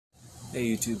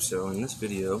Hey YouTube, so in this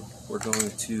video we're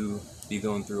going to be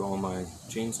going through all my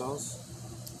chainsaws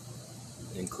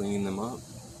and cleaning them up,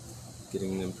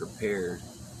 getting them prepared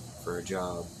for a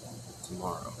job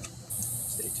tomorrow.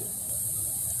 Stay tuned.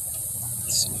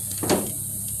 Let's see.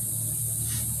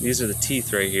 These are the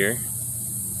teeth right here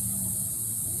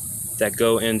that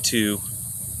go into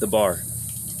the bar.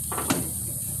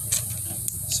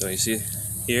 So you see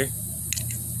here,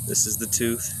 this is the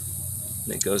tooth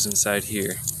and it goes inside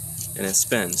here and it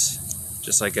spins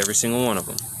just like every single one of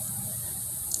them.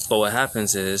 But what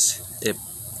happens is it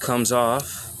comes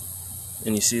off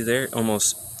and you see there, it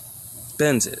almost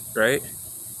bends it, right?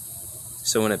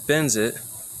 So when it bends it,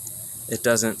 it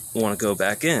doesn't want to go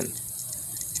back in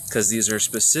because these are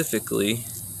specifically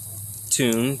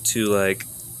tuned to like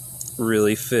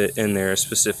really fit in there a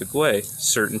specific way.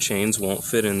 Certain chains won't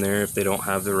fit in there if they don't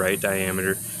have the right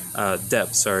diameter,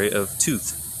 depth, of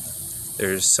tooth.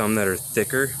 There's some that are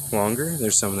thicker, longer.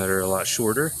 There's some that are a lot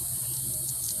shorter.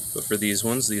 But for these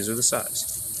ones, these are the size.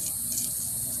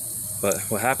 But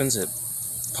what happens, it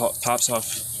pops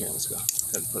off. Here, let's go. Go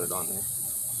ahead and put it on there.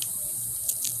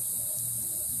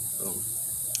 Boom.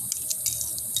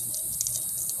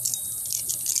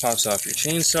 Pops off your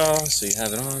chainsaw, so you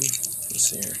have it on. Let's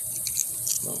see here.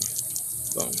 Boom.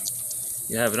 Boom.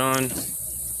 You have it on.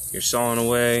 You're sawing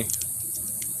away.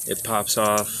 It pops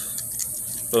off.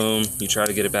 Boom. You try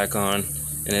to get it back on,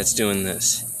 and it's doing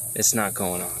this. It's not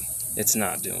going on. It's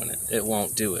not doing it. It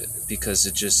won't do it because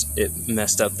it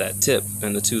messed up that tip,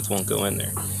 and the tooth won't go in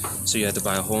there. So you have to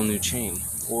buy a whole new chain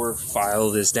or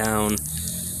file this down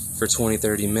for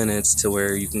 20-30 minutes to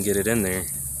where you can get it in there.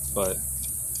 But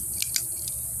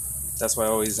that's why I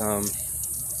always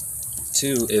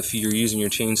too, if you're using your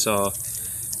chainsaw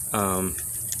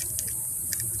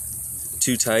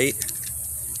too tight,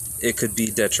 it could be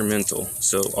detrimental.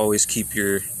 So always keep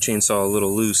your chainsaw a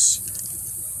little loose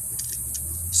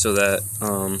so that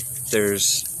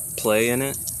there's play in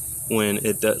it when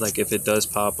it does, like if it does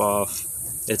pop off,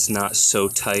 it's not so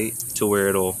tight to where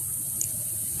it'll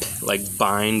like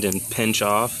bind and pinch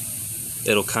off.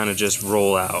 It'll kind of just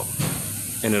roll out,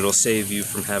 and it'll save you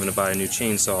from having to buy a new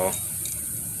chainsaw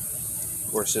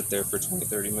or sit there for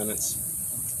 20-30 minutes.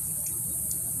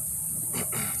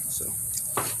 So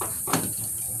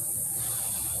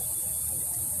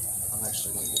I'm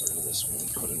actually going to get rid of this one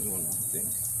and put a new one on, I think.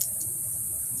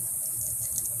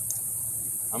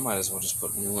 I might as well just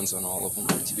put new ones on all of them,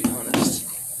 to be honest.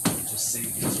 Just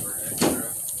save these for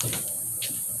extra.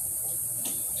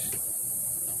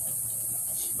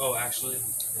 Oh, actually,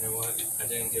 you know what? I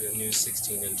didn't get a new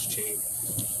 16-inch chain,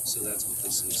 so that's what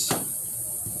this is.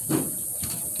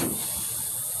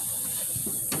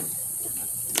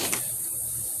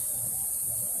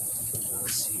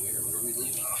 Let's see here, where we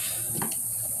leave off.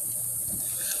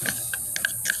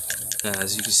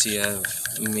 As you can see, I have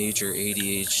major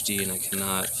ADHD and I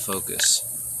cannot focus.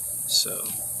 So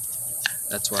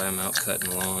that's why I'm out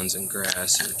cutting lawns and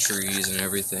grass and trees and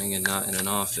everything, and not in an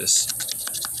office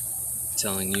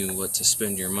telling you what to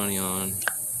spend your money on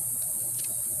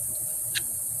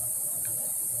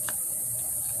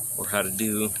or how to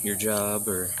do your job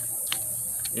or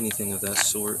anything of that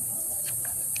sort.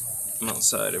 I'm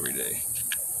outside every day,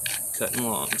 cutting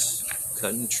lawns,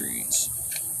 cutting trees,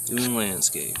 doing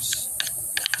landscapes.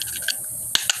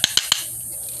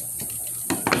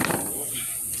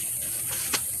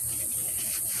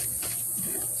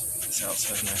 This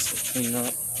outside nice and clean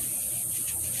up.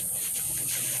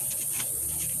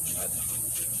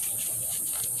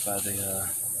 By the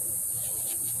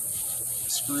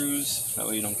screws, that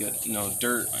way you don't get no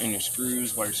dirt in your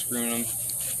screws while you're screwing them.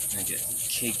 And get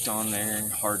caked on there,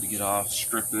 hard to get off,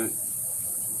 strip it,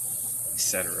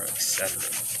 etc., etc.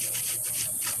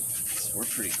 So we're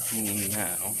pretty clean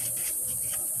now.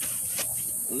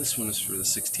 And this one is for the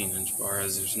 16-inch bar,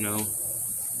 as there's no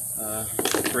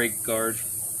brake guard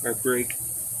or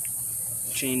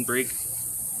chain brake.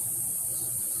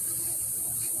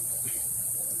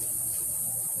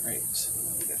 Right, so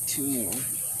we got two more.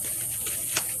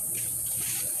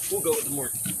 We'll go with the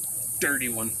more dirty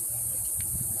one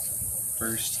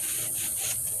first.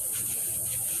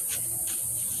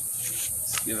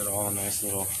 Let's give it all a nice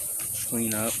little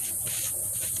clean up.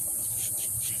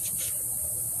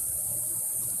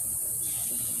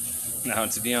 Now,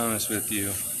 to be honest with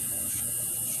you,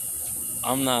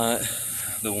 I'm not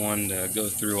the one to go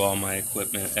through all my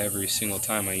equipment every single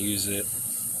time I use it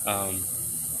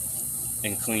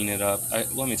and clean it up.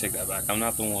 Let me take that back. I'm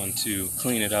not the one to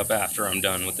clean it up after I'm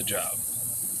done with the job.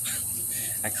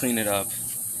 I clean it up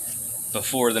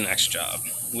before the next job,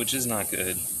 which is not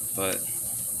good, but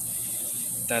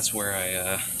that's where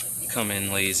I come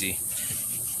in lazy.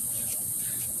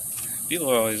 People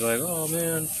are always like, oh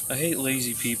man, I hate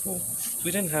lazy people. If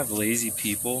we didn't have lazy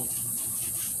people,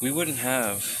 we wouldn't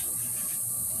have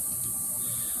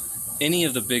any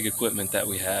of the big equipment that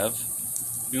we have.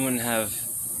 We wouldn't have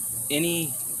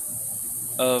any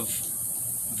of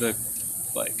the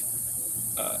like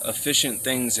efficient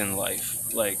things in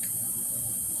life. Like,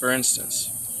 for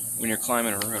instance, when you're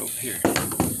climbing a rope here,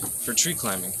 for tree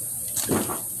climbing.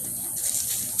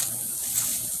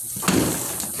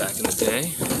 Back in the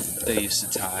day, they used to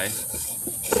tie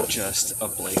just a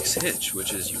Blake's hitch,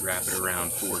 which is you wrap it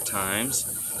around 4 times,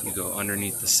 you go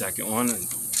underneath the second one and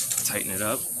tighten it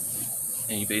up,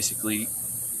 and you basically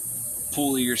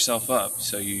pulley yourself up.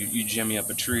 So you jimmy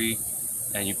up a tree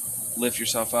and you lift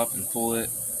yourself up and pull it,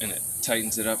 and it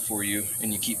tightens it up for you,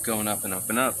 and you keep going up and up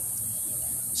and up.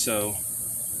 So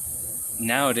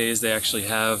nowadays they actually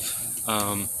have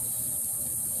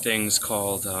things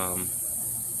called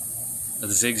a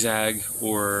zigzag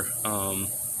or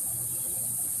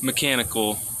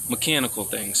mechanical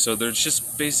things. So they're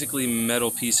just basically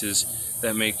metal pieces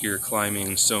that make your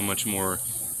climbing so much more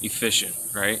efficient,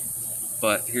 right?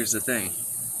 But here's the thing: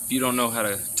 if you don't know how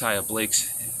to tie a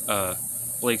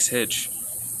Blake's hitch,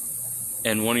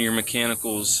 and one of your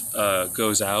mechanicals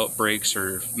goes out, breaks,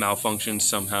 or malfunctions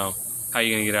somehow, how are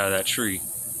you gonna get out of that tree?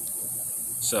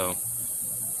 So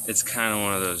it's kind of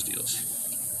one of those deals.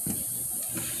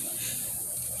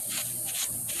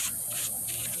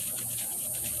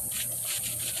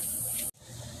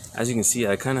 As you can see,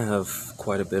 I kind of have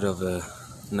quite a bit of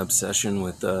an obsession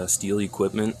with steel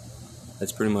equipment.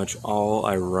 That's pretty much all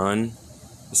I run,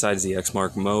 besides the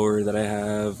Exmark mower that I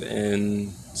have,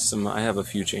 and I have a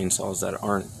few chainsaws that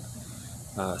aren't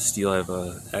steel. I have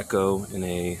a Echo and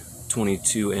a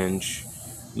 22-inch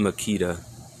Makita,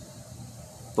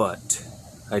 but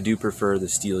I do prefer the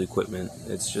steel equipment.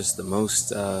 It's just the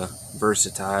most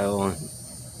versatile and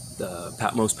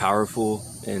the most powerful,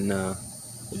 and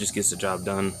it just gets the job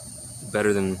done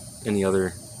better than any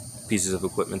other pieces of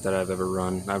equipment that I've ever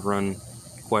run. I've run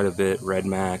quite a bit: Red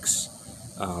Max,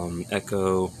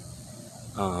 Echo,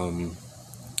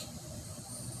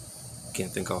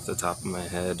 can't think off the top of my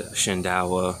head,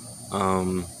 Shindawa,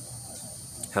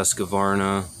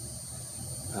 Husqvarna,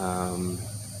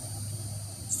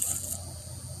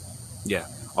 yeah,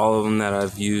 all of them that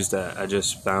I've used. I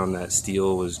just found that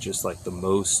steel was just like the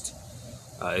most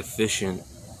efficient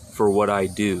for what I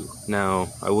do. Now,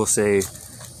 I will say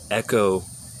Echo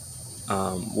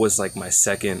was like my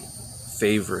second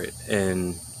favorite,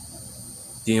 and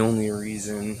the only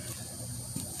reason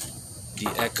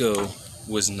the Echo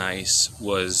was nice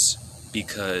was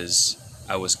because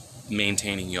I was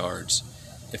maintaining yards.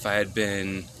 If I had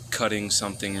been cutting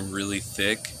something really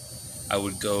thick, I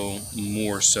would go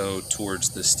more so towards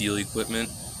the steel equipment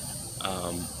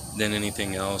than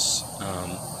anything else.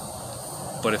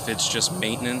 But if it's just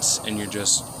maintenance and you're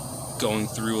just going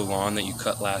through a lawn that you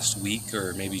cut last week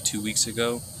or maybe 2 weeks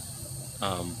ago,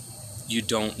 you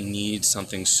don't need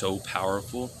something so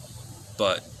powerful.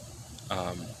 But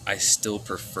I still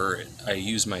prefer it. I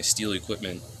use my steel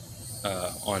equipment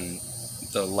on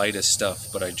the lightest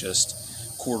stuff, but I just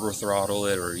quarter throttle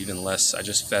it, or even less. I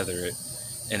just feather it,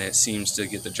 and it seems to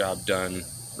get the job done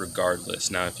regardless.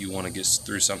 Now, if you want to get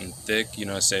through something thick,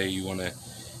 say you want to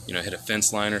hit a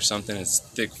fence line or something, it's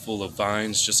thick, full of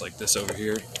vines, just like this over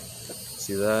here.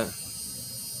 See that?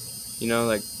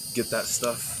 Like, get that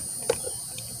stuff.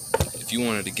 If you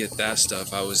wanted to get that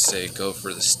stuff, I would say go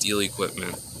for the steel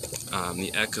equipment.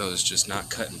 The Echo is just not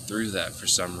cutting through that for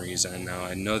some reason. Now,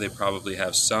 I know they probably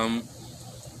have some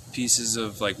pieces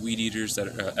of like weed eaters that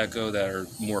are Echo that are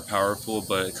more powerful,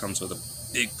 but it comes with a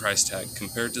big price tag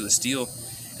compared to the steel.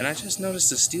 And I just noticed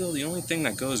the steel, the only thing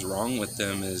that goes wrong with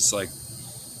them is like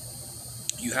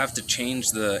you have to change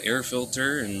the air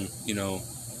filter and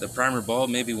the primer bulb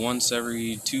maybe once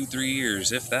every 2-3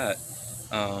 years, if that.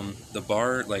 The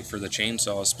bar, like for the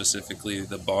chainsaw specifically,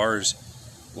 the bars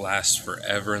last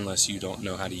forever unless you don't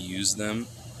know how to use them.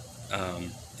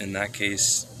 In that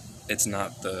case, it's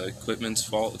not the equipment's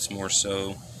fault, it's more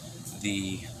so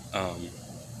the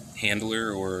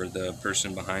handler or the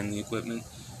person behind the equipment.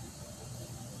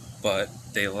 But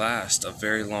they last a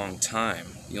very long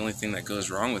time. The only thing that goes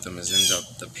wrong with them is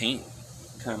the paint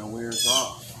kind of wears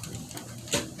off.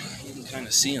 You can kind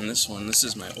of see in this one, this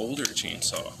is my older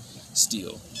chainsaw,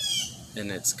 steel, and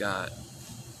it's got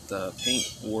the paint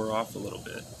wore off a little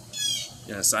bit.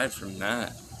 And aside from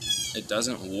that, it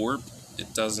doesn't warp,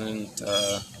 it doesn't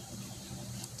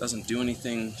do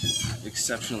anything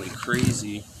exceptionally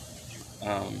crazy.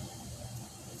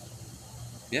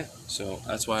 Yeah, so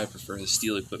that's why I prefer the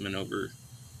steel equipment over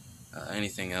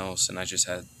anything else. And I just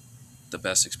had the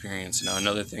best experience. Now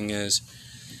another thing is,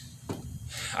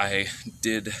 I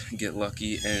did get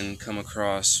lucky and come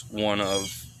across one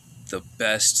of the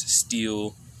best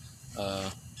steel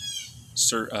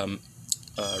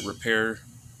repair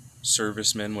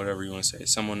servicemen, whatever you want to say,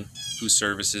 someone who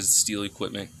services steel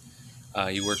equipment.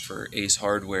 He worked for Ace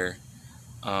Hardware,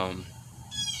 and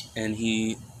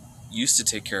he used to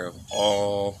take care of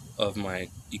all of my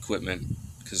equipment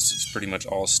because it's pretty much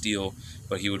all steel,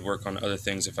 but he would work on other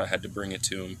things if I had to bring it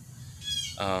to him.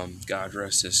 God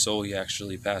rest his soul, he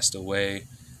actually passed away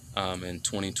in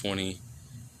 2020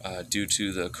 due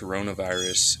to the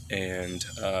coronavirus. And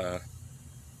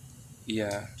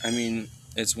yeah, I mean,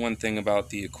 it's one thing about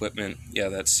the equipment, yeah,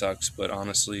 that sucks, but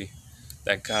honestly,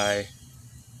 that guy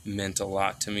meant a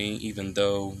lot to me, even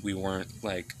though we weren't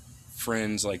like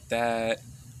friends like that.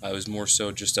 It was more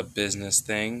so just a business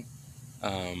thing.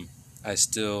 I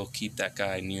still keep that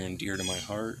guy near and dear to my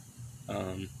heart.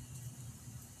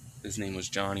 His name was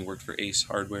John. He worked for Ace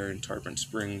Hardware in Tarpon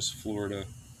Springs, Florida.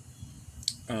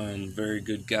 Very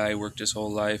good guy, worked his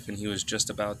whole life, and he was just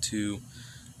about to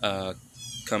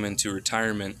come into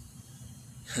retirement.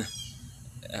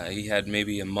 He had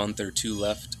maybe a month or two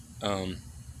left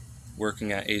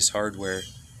working at Ace Hardware,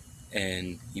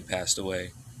 and he passed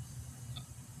away.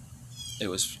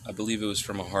 I believe it was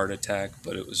from a heart attack,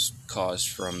 but it was caused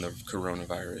from the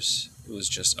coronavirus. It was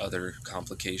just other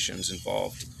complications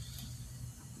involved.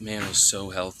 Man was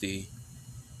so healthy.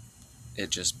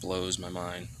 It just blows my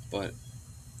mind. But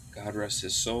God rest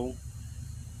his soul.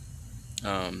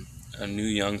 A new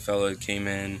young fella came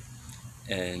in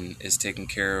and is taking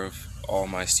care of all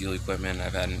my steel equipment.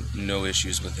 I've had no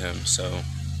issues with him, so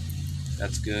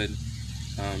that's good.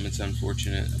 It's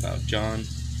unfortunate about John,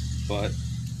 but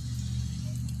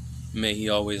may he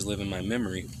always live in my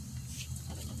memory.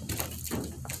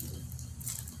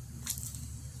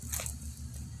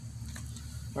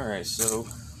 Alright, so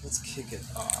let's kick it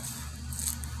off.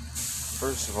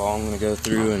 First of all, I'm going to go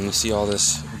through and see all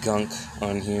this gunk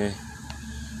on here.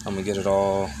 I'm going to get it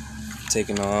all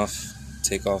taken off,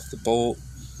 take off the bolt,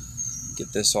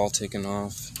 get this all taken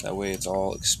off. That way it's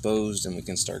all exposed and we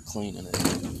can start cleaning it.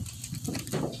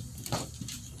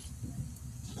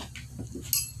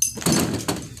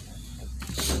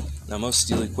 Now most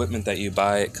steel equipment that you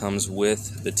buy, it comes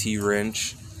with the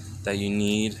T-wrench that you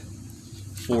need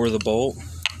for the bolt.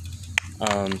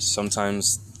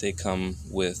 Sometimes they come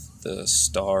with the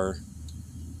star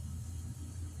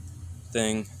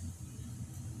thing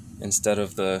instead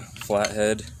of the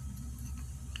flathead,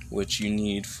 which you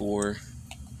need for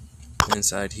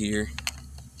inside here.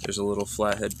 There's a little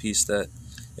flathead piece that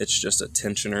it's just a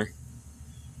tensioner,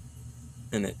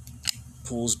 and it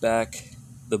pulls back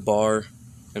the bar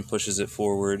and pushes it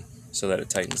forward so that it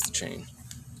tightens the chain.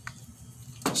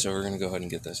 So we're going to go ahead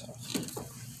and get this off.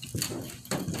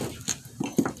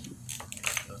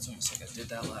 It's almost like I did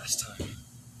that last time.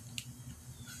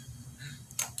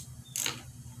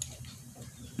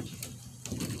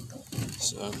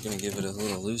 So I'm going to give it a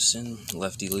little loosen,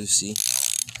 lefty-loosey,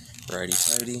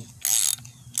 righty-tighty.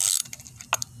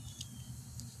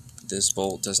 This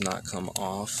bolt does not come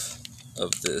off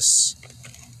of this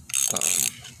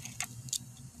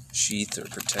sheath or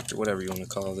protector, whatever you want to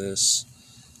call this,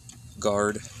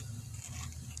 guard,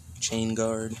 chain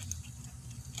guard.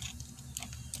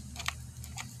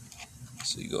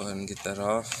 So you go ahead and get that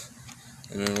off,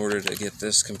 and in order to get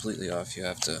this completely off, you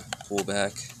have to pull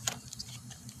back,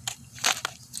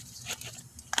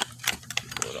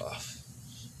 pull it off.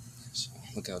 So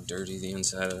look how dirty the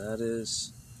inside of that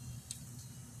is.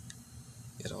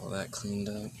 Get all that cleaned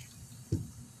up.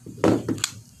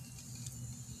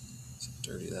 See how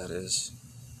dirty that is.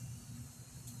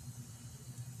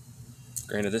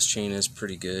 Granted, this chain is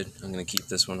pretty good. I'm going to keep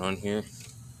this one on here.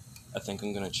 I think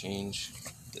I'm going to change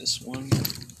this one.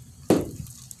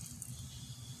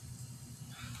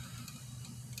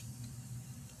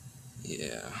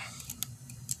 Yeah,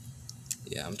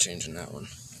 I'm changing that one.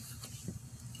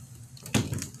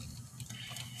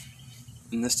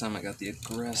 And this time I got the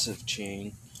aggressive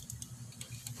chain.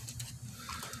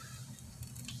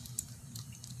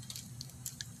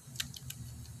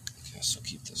 Okay, I'll still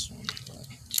keep this one, but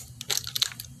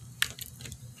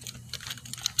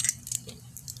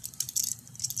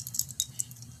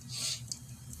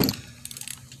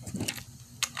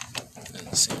and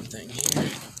the same thing here.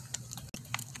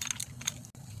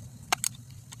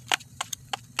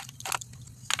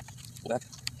 Back.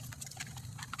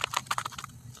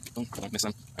 Oh, I might miss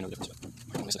some. I know the difference, but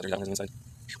I don't miss it. That one's inside.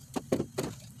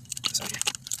 This side here.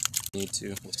 Need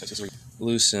to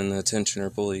loosen the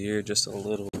tensioner pulley here just a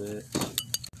little bit.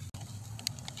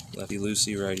 Lefty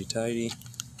loosey, righty tighty.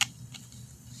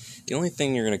 The only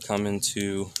thing you're going to come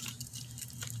into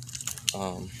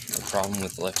a problem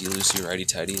with lefty loosey, righty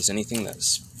tighty is anything that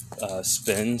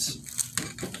spins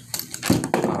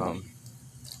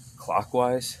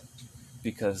clockwise,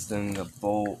 because then the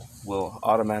bolt will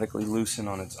automatically loosen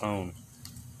on its own.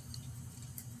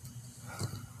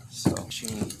 So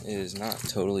chain is not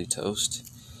totally toast.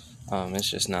 It's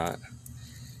just not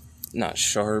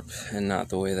sharp and not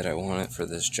the way that I want it for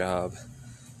this job.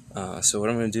 So what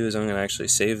I'm going to do is I'm going to actually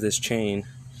save this chain,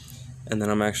 and then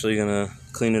I'm actually going to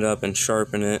clean it up and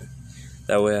sharpen it.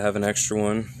 That way I have an extra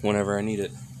one whenever I need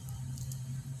it.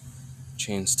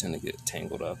 Chains tend to get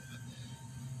tangled up.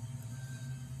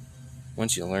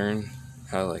 Once you learn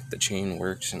how like the chain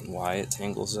works and why it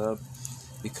tangles up,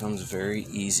 it becomes very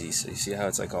easy. So you see how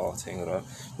it's like all tangled up?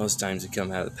 Most times you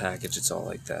come out of the package, it's all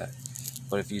like that.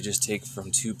 But if you just take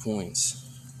from 2 points,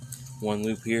 one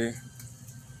loop here,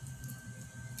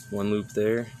 one loop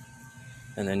there,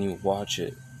 and then you watch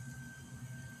it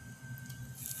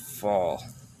fall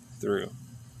through.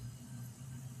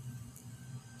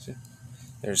 See?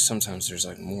 Sometimes there's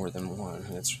like more than one.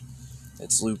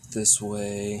 It's looped this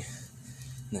way,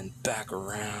 and then back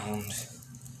around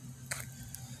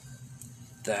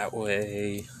that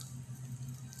way.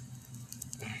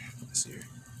 Let's see here.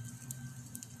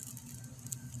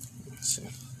 Let's see.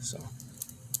 So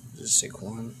just take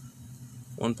one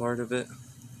part of it,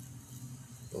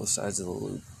 both sides of the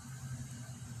loop.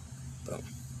 Boom.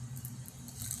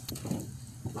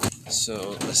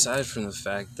 So aside from the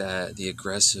fact that the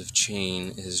aggressive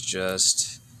chain is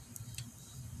just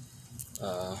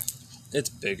it's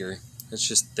bigger, it's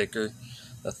just thicker,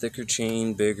 a thicker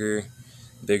chain, bigger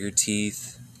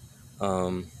teeth.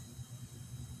 You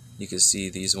can see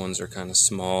these ones are kind of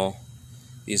small,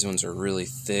 these ones are really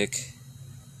thick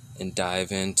and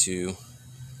dive into.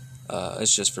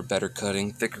 It's just for better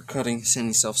cutting, thicker cutting. Send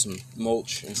yourself some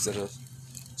mulch instead of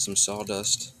some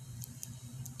sawdust.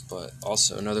 But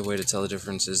also another way to tell the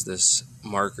difference is this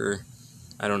marker.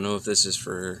 I don't know if this is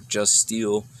for just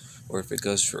steel or if it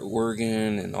goes for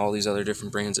Oregon and all these other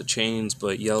different brands of chains,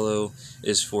 but yellow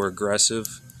is for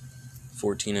aggressive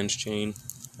 14-inch chain,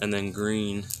 and then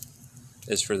green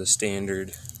is for the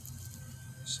standard.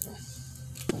 So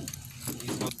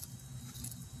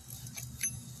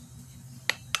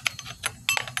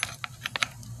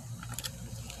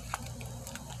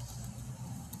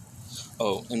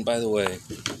oh, and by the way,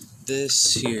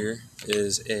 this here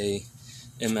is a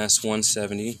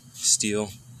MS-170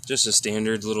 steel, just a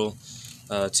standard little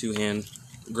two-hand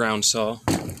ground saw.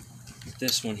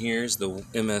 This one here is the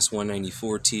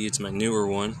MS-194T. It's my newer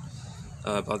one.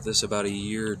 I bought this about a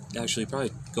year, actually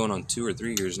probably going on 2 or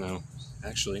 3 years now,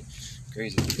 actually.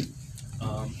 Crazy.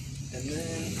 And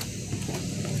then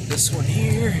this one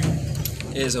here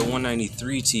is a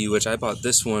 193T, which I bought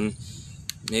this one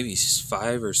maybe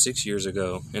 5 or 6 years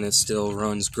ago, and it still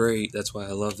runs great. That's why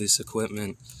I love this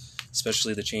equipment,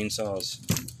 especially the chainsaws.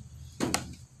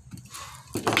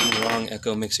 Don't get me wrong,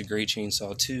 Echo makes a great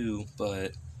chainsaw too,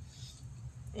 but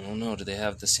I don't know, do they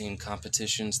have the same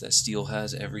competitions that Steel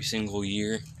has every single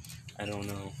year? I don't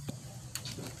know.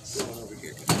 Over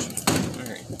here,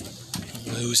 alright,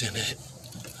 I'm losing it.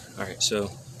 Alright,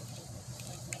 so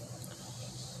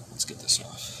let's get this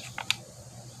off.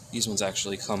 These ones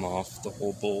actually come off the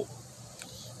whole bolt,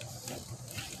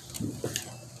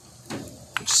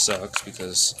 which sucks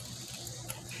because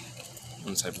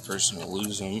I'm the type of person to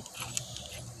lose them.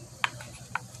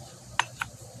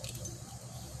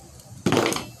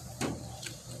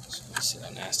 So let's see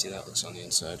how nasty that looks on the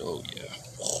inside. Oh yeah,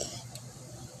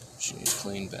 she needs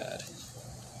clean bad.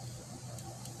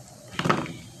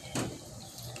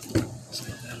 Let's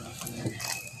get that off there.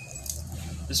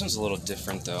 This one's a little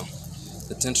different though.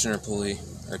 The tensioner pulley,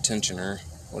 or tensioner,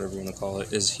 whatever you want to call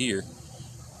it, is here.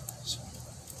 So,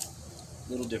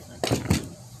 a little different.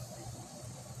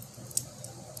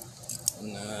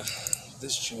 And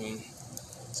this chain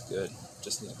is good.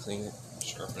 Just need to clean it,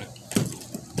 sharpen it.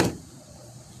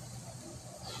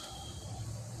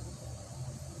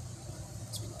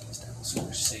 Let's put these down so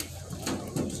we're safe.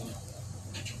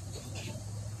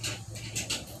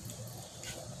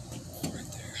 Right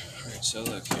there. Alright, so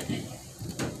look here.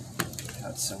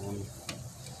 Got some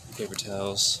paper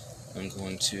towels. I'm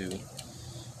going to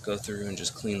go through and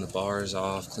just clean the bars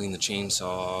off, clean the chainsaw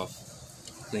off,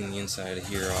 clean the inside of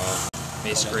here off.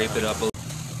 May scrape it up a little.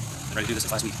 I tried to do this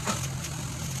last week.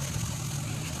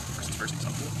 First,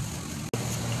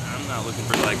 I'm not looking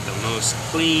for like the most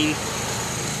clean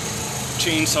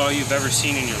chainsaw you've ever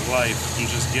seen in your life. I'm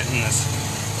just getting this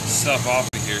stuff off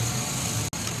of here.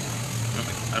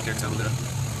 I don't care because I have a little bit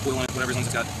of oil on it, whatever, as long as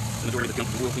it's got the majority of the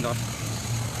oil cleaned off.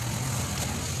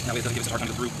 That way it doesn't give us a hard time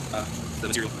to brew the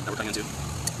material that we're cutting into. I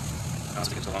don't have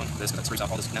to take so long this, because that scrapes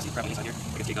off all this nasty crap on the inside here.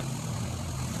 It gets caked up.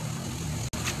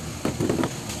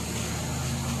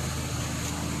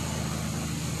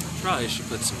 Probably should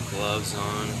put some gloves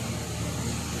on,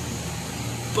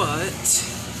 but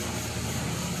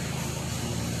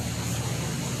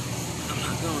I'm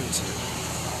not going to.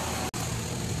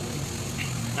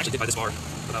 I actually did buy this bar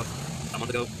about a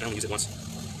month ago, and I only used it once,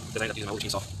 because I ended up using my older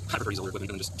chainsaw. I prefer to use older equipment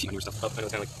than just keep my newer stuff up. I know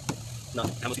it's kind of like, not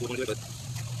how most people want to do it, but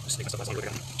just take my stuff last longer. I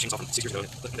got a chainsaw from 6 years ago, and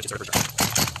that shit started first try.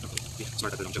 Yeah,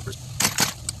 smart to put it on joke first.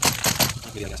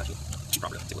 Maybe I guess actually, should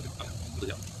probably take a look at it. We'll do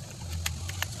it out.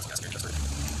 That's the gas in there, just started.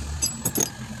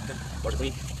 Okay, bars are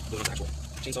clean. Moving on to the actual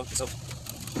chainsaw itself.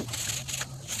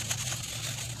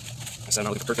 I said I'm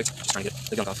not looking for perfect, just trying to get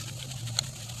the gunk off.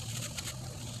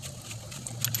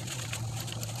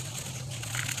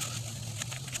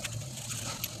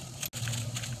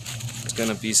 There's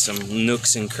gonna be some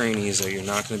nooks and crannies that you're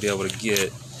not gonna be able to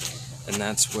get, and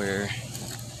that's where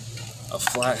a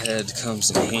flathead comes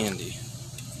in handy.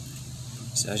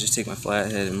 So I just take my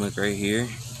flathead and look right here.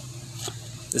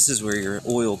 This is where your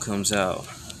oil comes out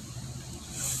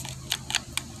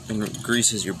and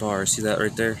greases your bar. See that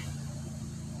right there?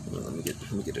 Well, let me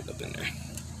get it up in there.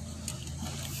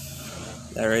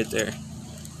 That right there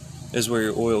is where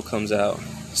your oil comes out.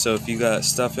 So if you got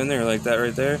stuff in there like that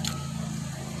right there,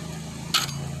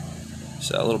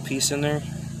 so that little piece in there,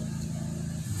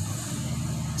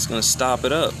 it's gonna stop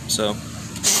it up. So,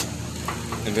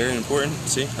 and very important.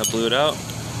 See, I blew it out.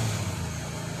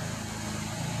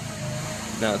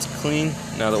 Now it's clean.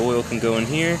 Now the oil can go in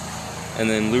here and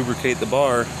then lubricate the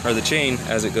bar or the chain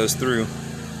as it goes through.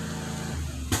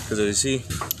 Because as you see,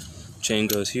 chain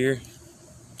goes here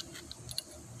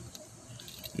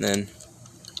and then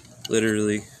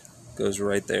literally goes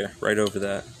right there, right over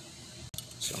that.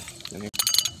 So, in here.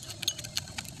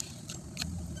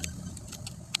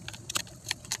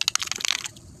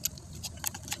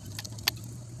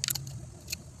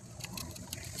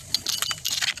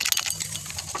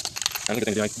 I think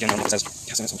the thing to do, again, it says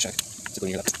gas limits, check.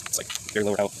 Typically near that. It's like very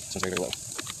low or out. This one's very, very low.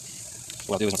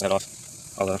 What I'll do is once I have that off,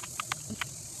 I'll use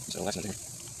the last one here.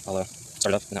 I'll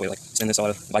start it up, and that way, like, spin this,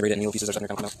 I'll vibrate it, and the little pieces are starting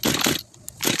to come out. A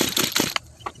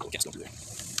little gas going through there.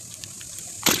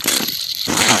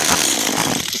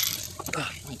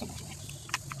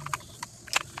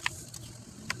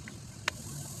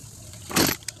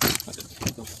 That's good.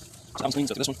 So that one's clean,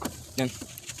 so for this one, again,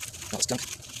 now it's gunk.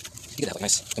 You get that like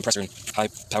nice compressor and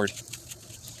high-powered,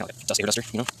 kind of like dust air duster,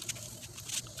 you know?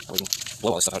 I would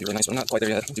blow all this stuff out. Really nice, but I'm not quite there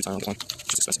yet. Do time on this one.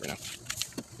 It's just expensive right now.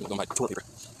 I'm going to buy toilet paper.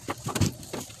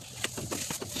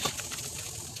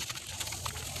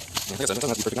 Yeah, like I said, it doesn't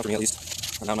have to be perfect, not for me at least.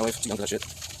 I'm not in my life, too young for that shit.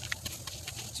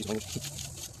 Excuse my language.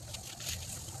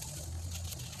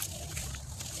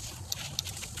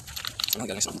 I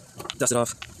got nice. Dust it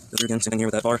off. Go through again, same thing here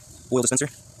with that bar. Oil dispenser.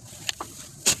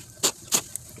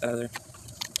 Get that out of there.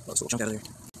 Oh, this little chunk out of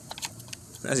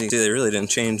there. As you can see, they really didn't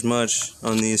change much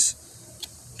on these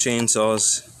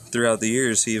chainsaws throughout the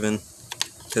years even,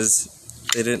 because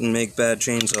they didn't make bad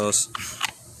chainsaws.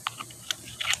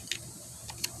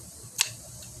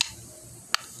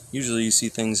 Usually you see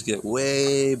things get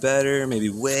way better, maybe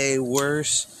way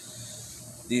worse.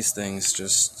 These things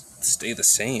just stay the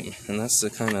same, and that's the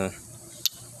kind of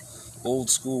old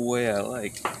school way I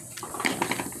like.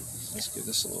 Let's give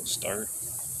this a little start.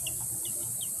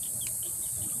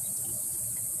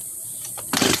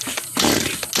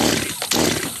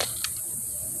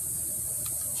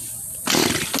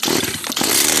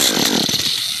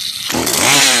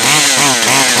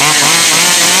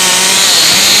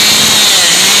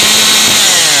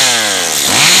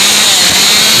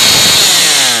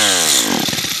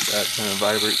 Kind of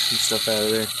vibrate some stuff out of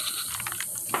there.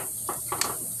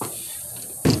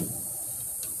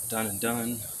 Done and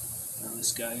done. Now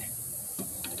this guy.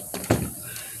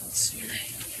 Let's see here.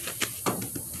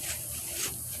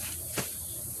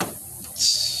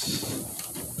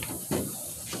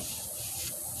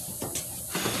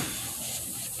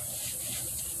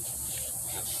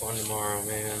 Have fun tomorrow,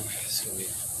 man. It's gonna be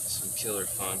some killer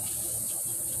fun.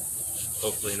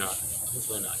 Hopefully not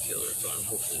killer fun.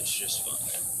 Hopefully it's just fun.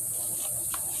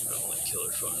 I don't like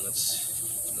killer fun. That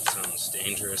sounds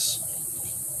dangerous.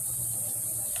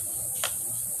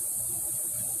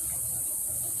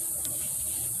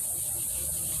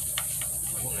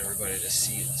 I want everybody to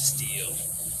see the steel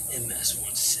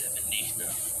MS-170. No,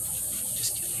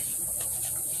 just kidding.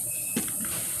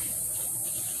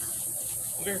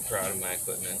 I'm very proud of my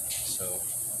equipment, so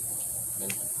I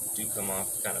do come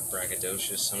off kind of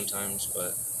braggadocious sometimes,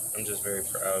 but I'm just very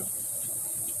proud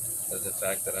of the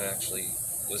fact that I actually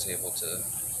was able to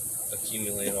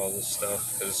accumulate all this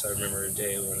stuff, because I remember a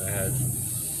day when I had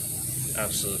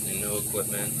absolutely no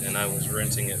equipment and I was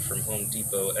renting it from Home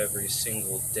Depot every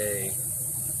single day,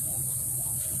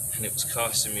 and it was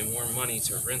costing me more money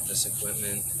to rent this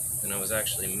equipment than I was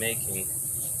actually making.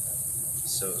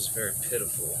 So it was very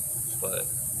pitiful, but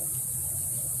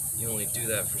you only do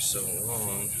that for so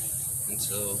long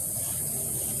until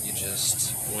you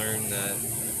just learn that,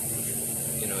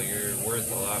 you know, you're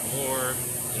worth a lot more.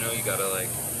 You know, you gotta like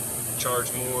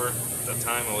charge more. At the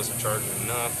time I wasn't charging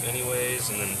enough anyways,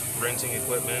 and then renting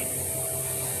equipment.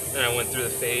 Then I went through the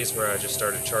phase where I just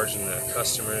started charging the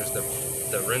customers the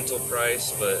rental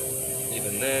price, but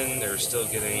even then they were still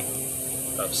getting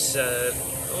upset.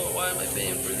 Oh, why am I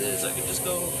paying for this? I could just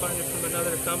go find it from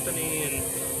another company and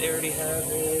they already have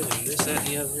it and this, that, and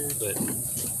the other. But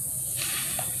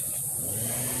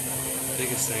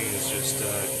biggest thing is just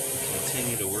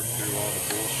continue to work through all the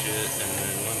bullshit, and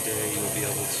then one day you'll be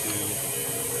able to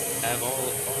have all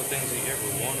the things that you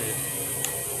ever wanted.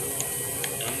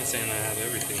 And I'm not saying I have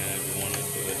everything I ever wanted,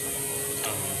 but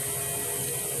I'm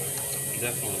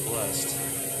definitely blessed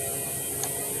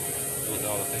with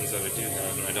all the things that I do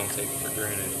have, and I don't take it for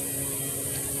granted.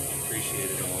 I appreciate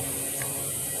it all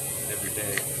every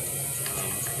day.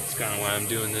 It's kind of why I'm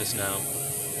doing this now,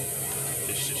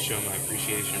 just to show my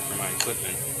appreciation for my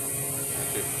equipment. I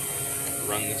could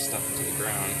run this stuff into the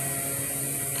ground,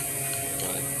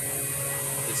 but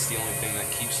it's the only thing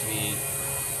that keeps me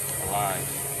alive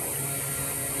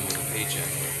and with a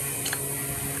paycheck.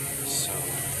 So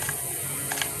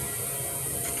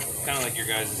kind of like your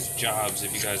guys' jobs.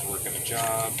 If you guys work at a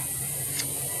job,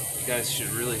 you guys should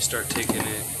really start taking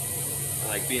it,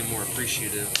 like being more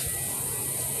appreciative.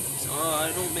 So, oh,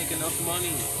 I don't make enough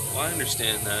money. Well, I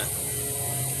understand that,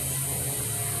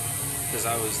 because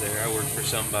I was there. I worked for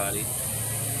somebody.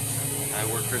 I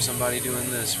worked for somebody doing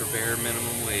this for bare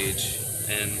minimum wage,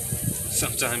 and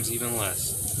sometimes even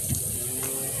less.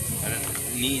 I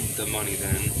didn't need the money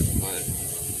then, but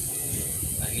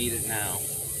I need it now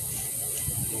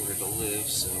in order to live,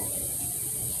 so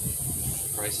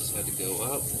prices had to go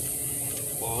up.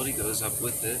 Quality goes up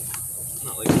with it.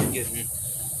 Not like you're getting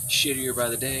shittier by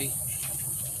the day.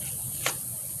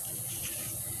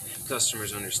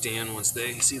 Customers understand once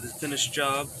they see the finished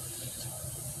job.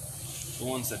 The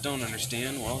ones that don't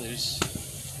understand, well, they just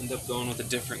end up going with a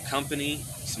different company.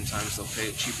 Sometimes they'll pay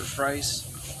a cheaper price.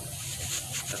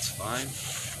 That's fine.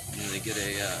 And they get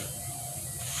a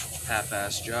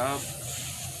half-assed job.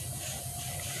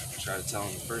 Try to tell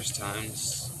them the first time,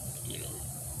 you know,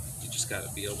 you just got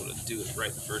to be able to do it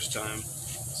right the first time.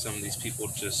 Some of these people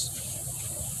just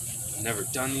have never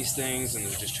done these things, and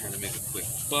they're just trying to make a quick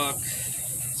buck.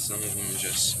 Some of them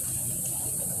just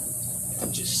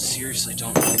seriously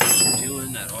don't know what they're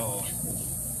doing at all.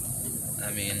 I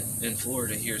mean, in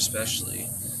Florida here especially,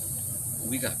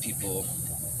 we got people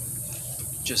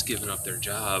just giving up their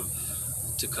job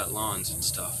to cut lawns and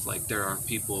stuff. Like, there aren't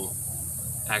people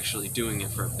actually doing it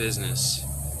for a business,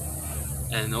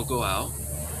 and they'll go out,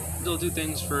 they'll do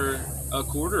things for a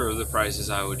quarter of the prices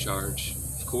I would charge.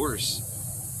 Of course,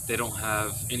 they don't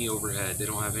have any overhead, they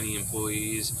don't have any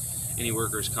employees, any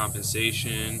workers'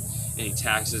 compensation, any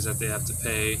taxes that they have to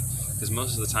pay, because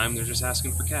most of the time they're just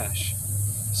asking for cash.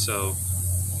 So,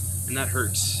 and that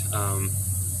hurts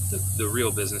the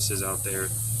real businesses out there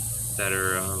that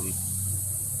are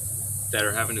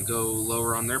having to go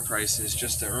lower on their prices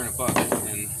just to earn a buck.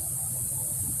 And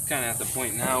kind of at the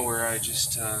point now where I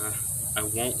just I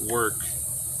won't work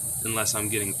unless I'm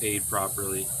getting paid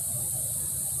properly.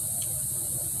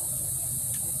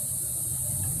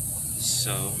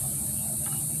 So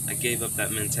I gave up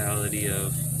that mentality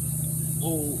of,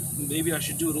 oh, maybe I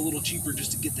should do it a little cheaper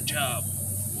just to get the job.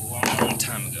 A long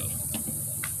time ago.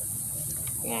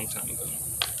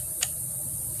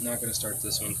 I'm not going to start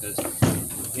this one because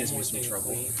it gives me some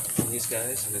trouble from these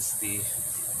guys. And it's the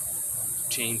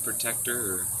chain protector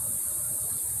or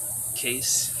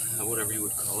case, whatever you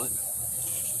would call it.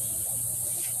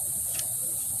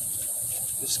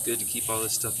 It's good to keep all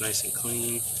this stuff nice and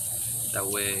clean. That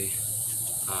way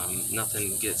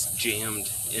nothing gets jammed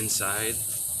inside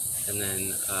and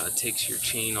then takes your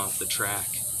chain off the track.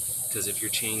 Because if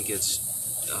your chain gets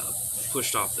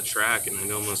pushed off the track, and I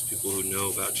know most people who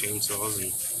know about chainsaws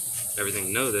and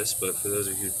everything know this, but for those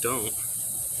of you who don't,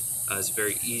 it's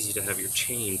very easy to have your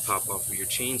chain pop off of your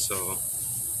chainsaw,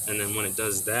 and then when it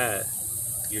does that,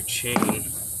 your chain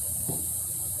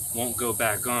won't go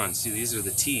back on. See, these are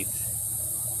the teeth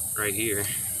right here.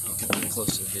 I'll get them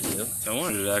close to the video. I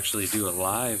wanted to actually do a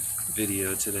live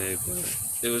video today, but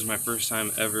it was my first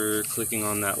time ever clicking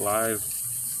on that live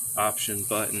option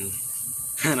button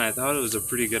And I thought it was a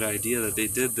pretty good idea that they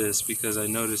did this, because I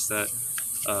noticed that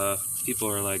people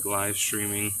are like live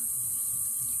streaming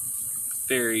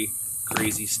very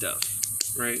crazy stuff,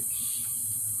 right?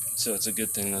 So it's a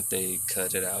good thing that they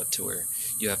cut it out to where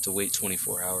you have to wait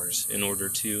 24 hours in order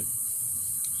to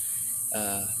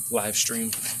live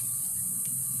stream.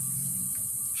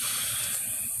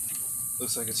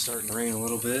 Looks like it's starting to rain a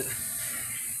little bit.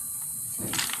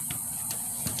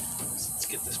 Let's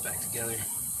get this back together.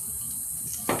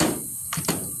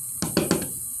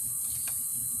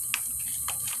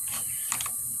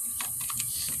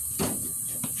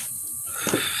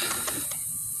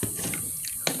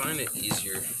 I find it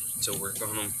easier to work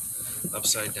on them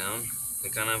upside down. They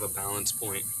kind of have a balance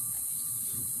point.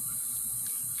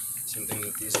 Same thing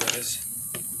with these guys.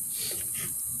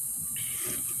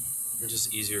 They're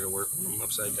just easier to work on them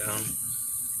upside down.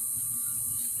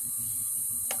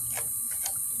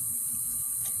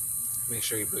 Make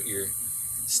sure you put your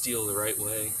steel the right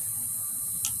way,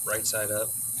 right side up.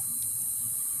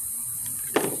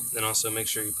 Then also make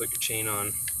sure you put your chain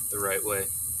on the right way,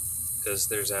 because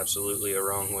there's absolutely a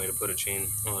wrong way to put a chain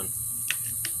on.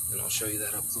 And I'll show you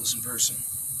that up close in person.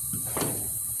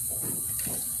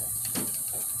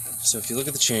 So if you look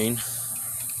at the chain,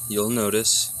 you'll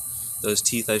notice those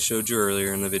teeth I showed you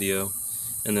earlier in the video,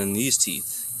 and then these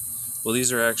teeth. Well,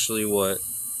 these are actually what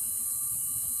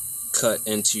cut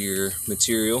into your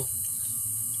material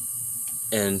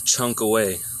and chunk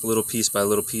away little piece by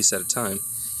little piece at a time.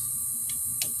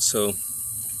 So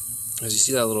as you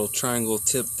see that little triangle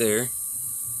tip there,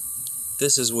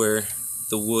 this is where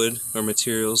the wood or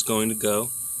material is going to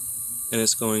go, and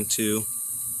it's going to,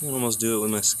 I can almost do it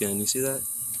with my skin. You see that?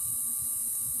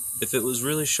 If it was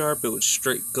really sharp, it would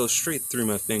go straight through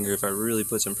my finger if I really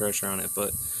put some pressure on it,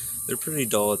 but they're pretty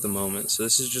dull at the moment. So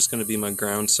this is just going to be my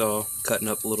ground saw cutting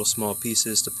up little small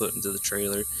pieces to put into the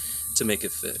trailer to make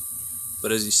it fit.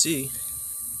 But as you see,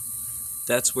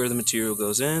 that's where the material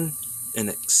goes in, and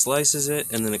it slices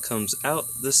it, and then it comes out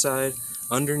this side,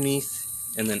 underneath,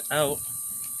 and then out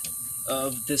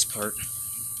of this part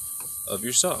of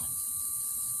your saw.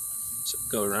 So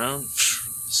go around.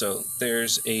 So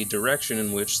there's a direction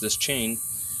in which this chain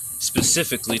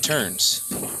specifically turns.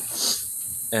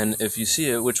 And if you see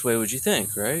it, which way would you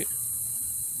think, right?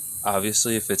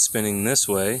 Obviously, if it's spinning this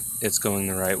way, it's going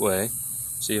the right way.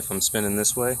 See, if I'm spinning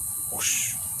this way,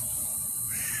 whoosh,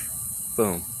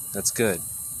 boom, that's good.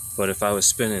 But if I was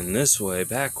spinning this way,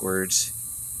 backwards,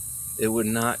 it would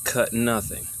not cut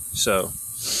nothing. So,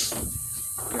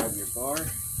 grab your bar.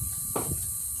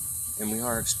 And we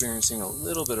are experiencing a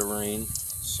little bit of rain,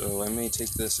 so I may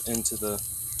take this into the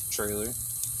trailer.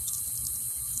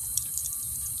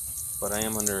 But I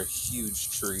am under a huge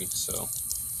tree, so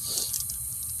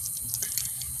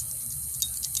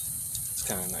it's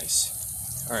kind of nice.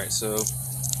 Alright, so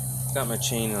got my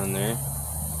chain on there,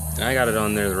 and I got it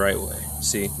on there the right way.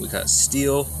 See, we got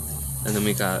steel, and then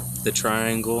we got the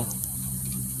triangle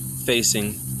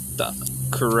facing the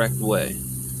correct way,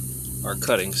 our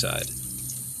cutting side.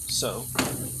 So,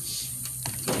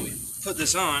 when we put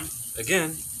this on,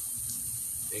 again,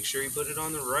 make sure you put it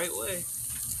on the right way.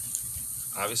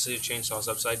 Obviously, the chainsaw's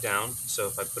upside down, so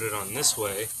if I put it on this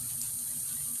way,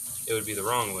 it would be the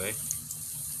wrong way.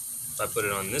 If I put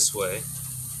it on this way,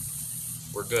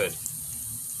 we're good.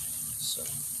 So,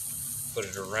 put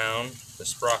it around the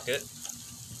sprocket,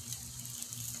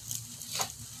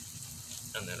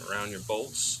 and then around your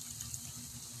bolts,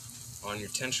 on your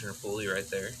tensioner pulley right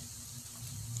there.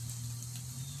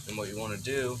 And what you want to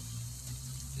do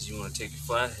is you want to take your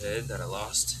flathead that I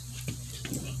lost,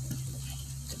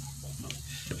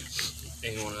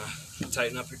 and you want to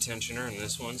tighten up your tensioner, and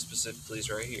this one specifically is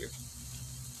right here,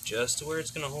 just to where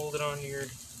it's going to hold it on your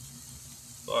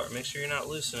bar. Make sure you're not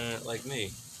loosening it like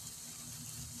me.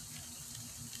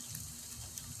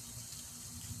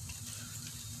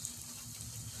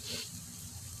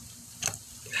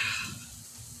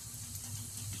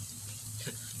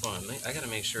 Hold on, I gotta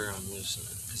make sure I'm loosening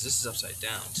it, because this is upside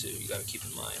down too, you gotta keep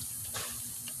in mind.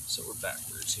 So we're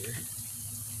backwards here.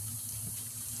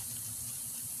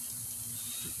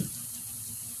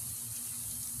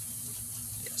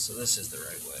 Yeah, so this is the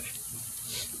right way.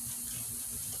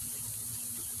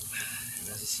 And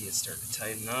as you see, it's starting to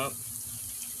tighten up.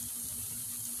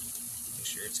 Make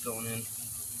sure it's going in,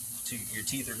 your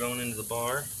teeth are going into the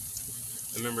bar.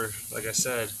 Remember, like I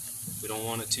said, we don't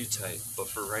want it too tight, but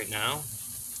for right now,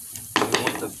 we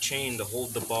want the chain to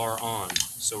hold the bar on,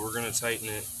 so we're going to tighten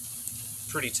it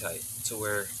pretty tight to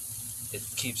where it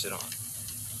keeps it on.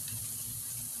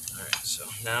 Alright, so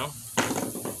now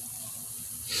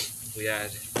we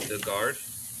add the guard,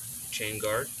 chain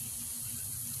guard,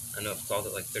 I know I've called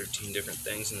it like 13 different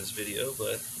things in this video,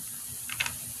 but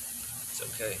it's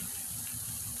okay.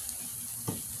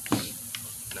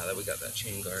 Now that we got that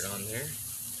chain guard on there,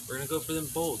 we're gonna go for them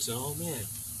bolts, and oh man,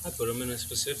 I put them in a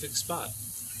specific spot.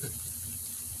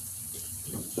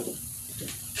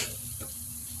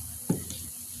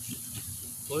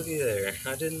 Looky there,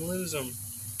 I didn't lose them.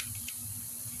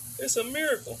 It's a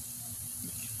miracle.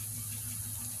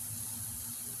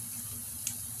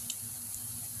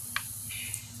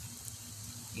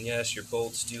 And yes, your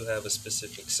bolts do have a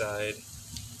specific side.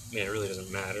 I mean, it really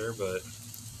doesn't matter, but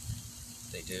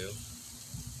they do.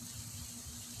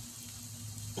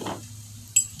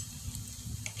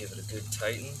 Give it a good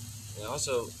tighten. And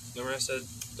also, remember I said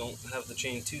don't have the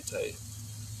chain too tight.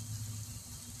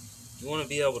 You want to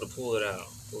be able to pull it out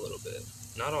a little bit.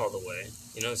 Not all the way.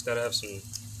 You know, it's got to have some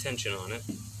tension on it.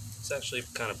 It's actually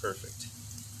kind of perfect.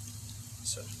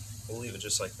 So, we'll leave it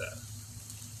just like that.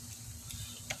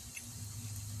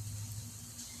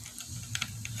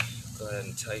 Go ahead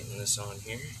and tighten this on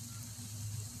here.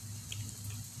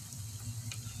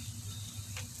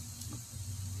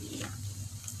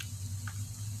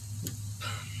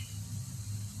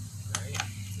 Alright,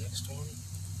 next one.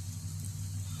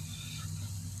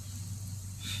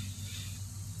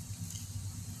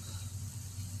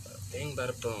 Bada bing,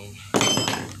 bada boom.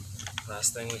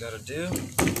 Last thing we gotta do,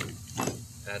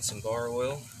 add some bar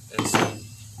oil and some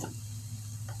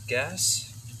gas.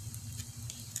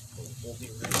 We'll be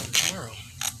ready for tomorrow.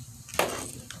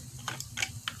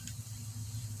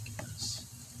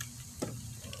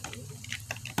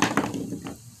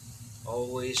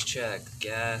 Always check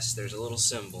gas. There's a little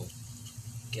symbol.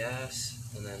 Gas,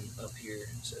 and then up here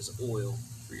it says oil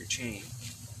for your chain.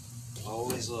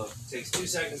 Always look. It takes 2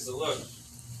 seconds to look.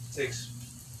 It takes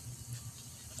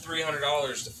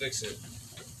 $300 to fix it.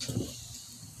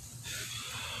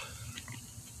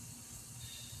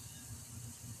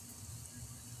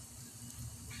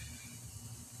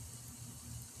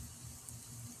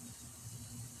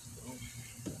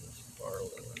 Bar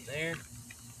oil in there.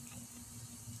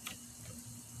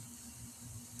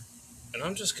 And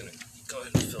I'm just gonna go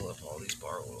ahead and fill up all these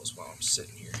bar oils while I'm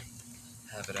sitting here.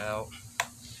 Have it out.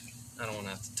 I don't want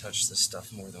to have to touch this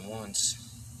stuff more than once.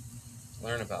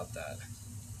 Learn about that.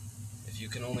 If you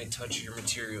can only touch your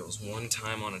materials one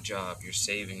time on a job, you're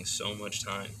saving so much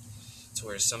time. To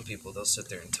where some people, they'll sit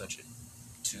there and touch it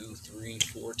 2, 3,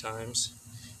 4 times.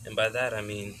 And by that I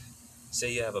mean,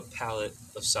 say you have a pallet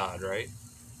of sod, right?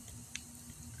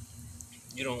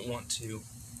 You don't want to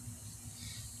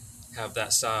have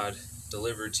that sod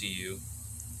delivered to you,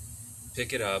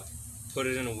 pick it up, put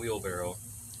it in a wheelbarrow,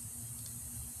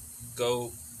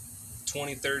 go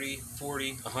 20, 30,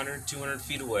 40, 100, 200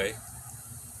 feet away,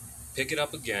 pick it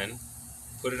up again,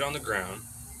 put it on the ground,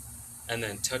 and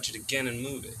then touch it again and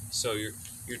move it. So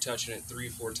you're touching it 3,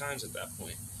 4 times at that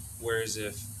point. Whereas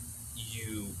if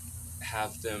you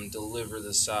have them deliver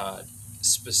the sod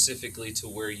specifically to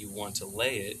where you want to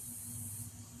lay it,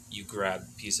 you grab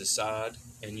a piece of sod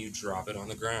and you drop it on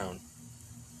the ground.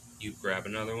 You grab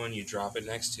another one, you drop it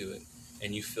next to it,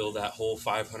 and you fill that whole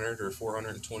 500 or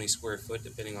 420 square foot,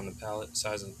 depending on the pallet,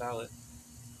 size of the pallet,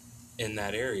 in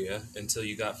that area until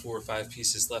you got 4 or 5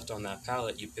 pieces left on that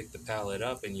pallet. You pick the pallet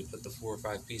up and you put the 4 or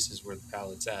 5 pieces where the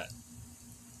pallet's at.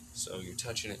 So you're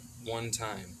touching it one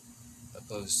time,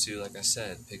 opposed to, like I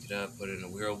said, pick it up, put it in a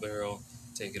wheelbarrow,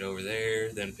 take it over there,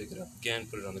 then pick it up again,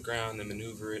 put it on the ground, then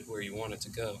maneuver it where you want it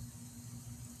to go.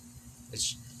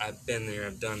 I've been there,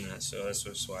 I've done that, so that's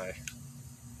just why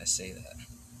I say that.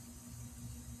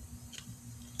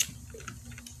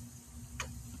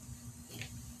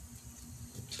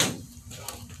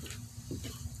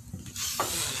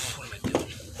 What am I doing?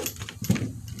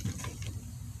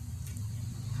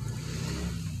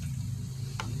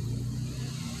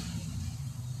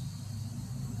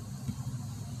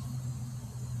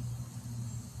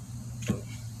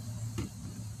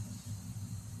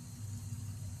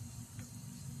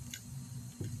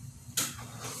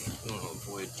 You want to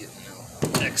avoid getting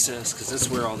out excess, because that's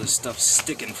where all this stuff's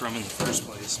sticking from in the first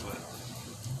place, but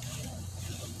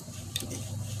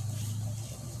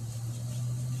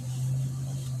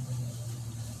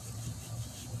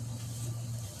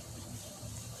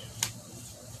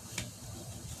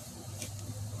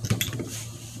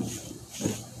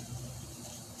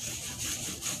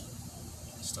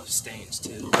stuff stains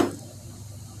too.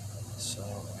 So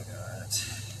I got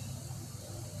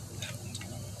that one done.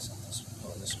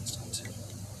 Oh, this one's done too.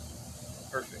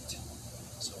 Perfect.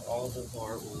 So all the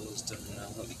bar oil is done now.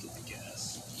 Let me get the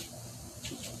gas.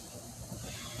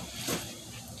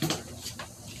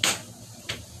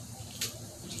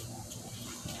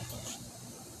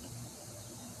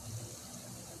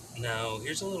 Now,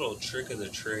 here's a little trick of the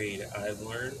trade I've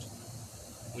learned.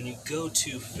 When you go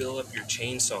to fill up your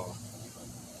chainsaw,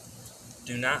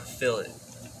 do not fill it.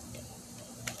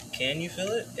 Can you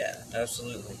fill it? Yeah,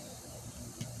 absolutely.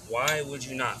 Why would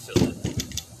you not fill it?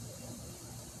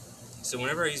 So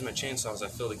whenever I use my chainsaws, I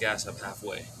fill the gas up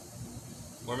halfway,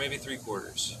 or maybe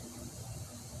 3/4.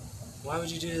 Why would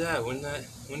you do that? Wouldn't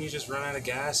you just run out of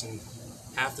gas in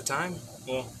half the time?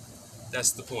 Well,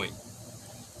 that's the point.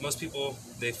 Most people,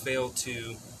 they fail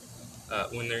to,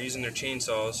 when they're using their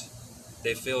chainsaws,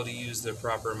 they fail to use the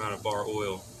proper amount of bar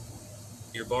oil.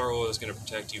 Your bar oil is going to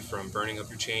protect you from burning up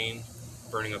your chain,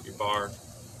 burning up your bar,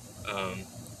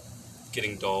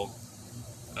 getting dull.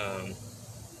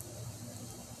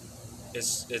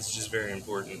 It's just very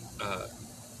important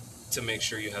to make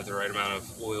sure you have the right amount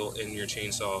of oil in your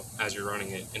chainsaw as you're running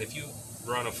it. And if you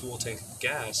run a full tank of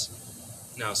gas,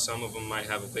 now some of them might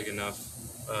have a big enough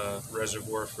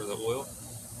reservoir for the oil,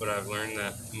 but I've learned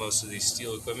that most of these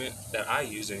steel equipment that I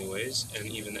use anyways, and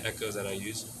even the Echoes that I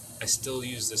use, I still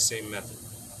use the same method.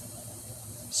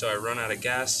 So I run out of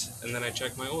gas and then I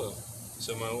check my oil.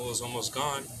 So my oil is almost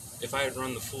gone. If I had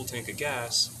run the full tank of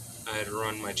gas, I had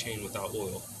run my chain without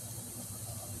oil.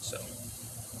 So,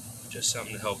 just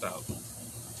something to help out.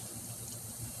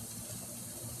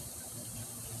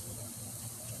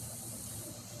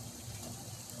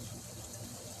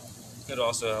 It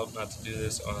also helped not to do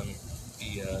this on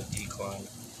the decline.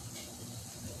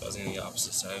 If I was on the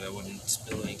opposite side, I wouldn't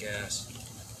spill any gas.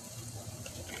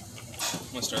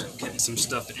 I'm gonna start getting some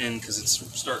stuff in because it's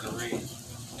starting to rain.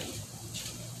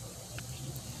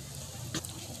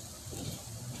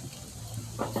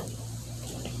 I'm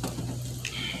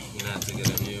gonna have to get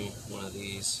a new one of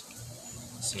these.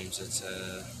 Seems it's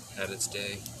had its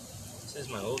day. This is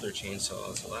my older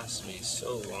chainsaw. It's lasted me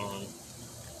so long.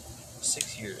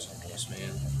 6 years almost,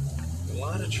 man. A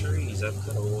lot of trees I've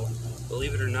cut.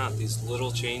 Believe it or not, these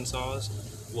little chainsaws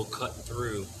will cut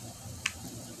through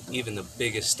even the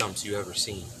biggest stumps you ever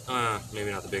seen. Maybe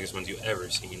not the biggest ones you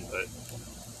ever seen, but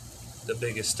the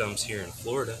biggest stumps here in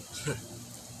Florida.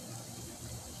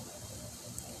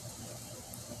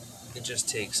 It just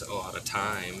takes a lot of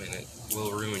time and it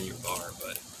will ruin your bar,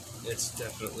 but it's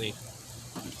definitely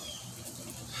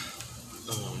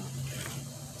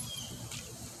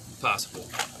possible.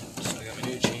 So I got my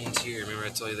new chains here. Remember I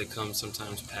told you they come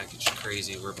sometimes packaged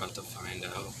crazy. We're about to find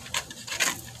out.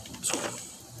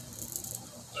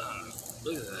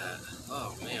 Look at that.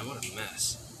 Oh man, what a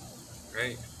mess.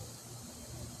 Right?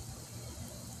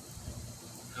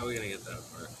 How are we gonna get that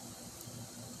apart?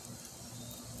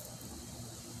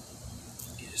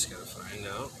 You just gotta find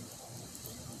out.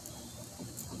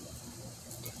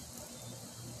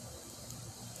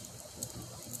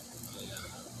 Oh yeah.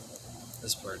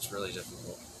 This part's really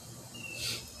difficult.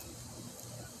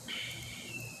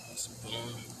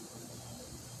 Boom.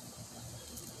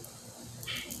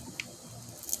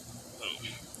 Boom.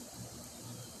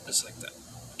 Just like that.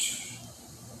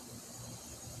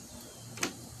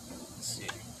 Let's see.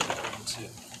 1, 2.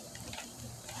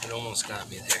 It almost got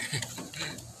me there.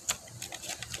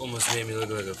 Almost made me look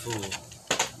like a fool.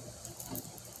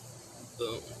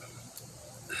 Boom.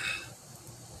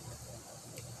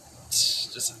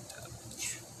 Just like that.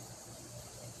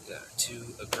 Got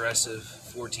 2 aggressive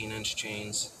 14-inch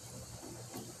chains.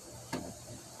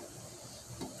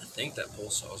 I think that pole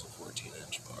saw is a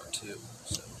 14-inch bar too,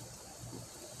 so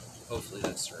hopefully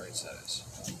that's the right size.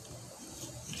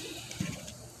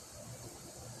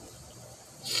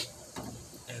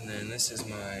 And then this is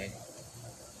my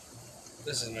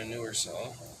newer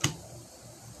saw.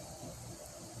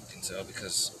 You can tell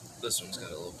because this one's got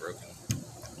a little broken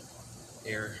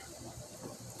air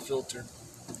filter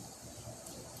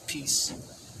piece,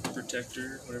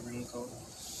 protector, whatever you want to call it.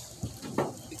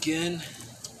 Again,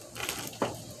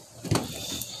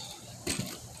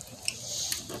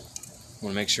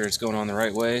 want to make sure it's going on the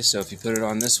right way, so if you put it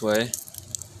on this way,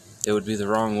 it would be the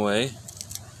wrong way.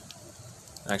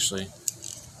 Actually,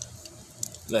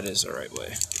 that is the right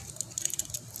way.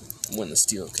 When the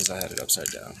steel, because I had it upside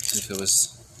down. If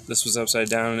this was upside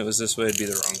down and it was this way, it'd be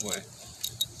the wrong way.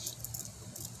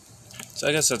 So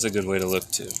I guess that's a good way to look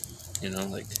too. You know,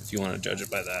 like if you want to judge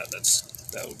it by that,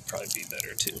 that would probably be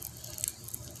better too.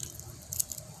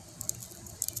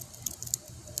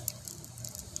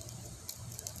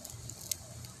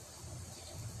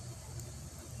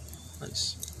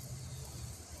 Nice.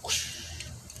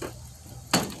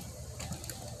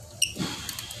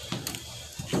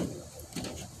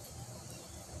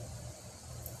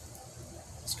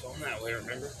 It's going that way,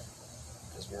 remember?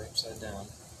 Because we're upside down.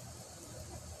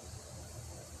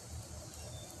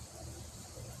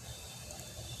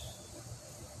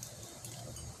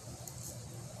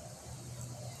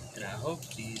 And I hope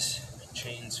these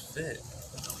chains fit,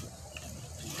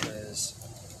 because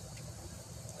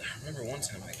I remember one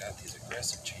time I got these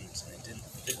aggressive chains and they didn't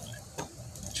fit my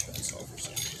chainsaw for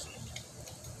some reason.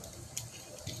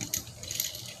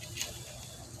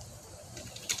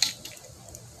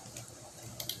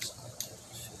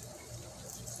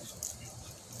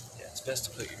 Yeah, it's best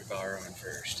to put your bar on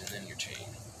first and then your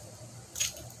chain.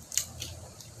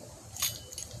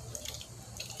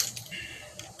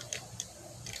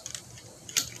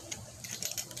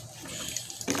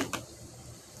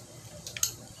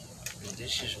 And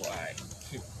this is why.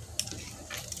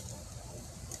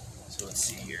 So let's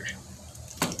see here.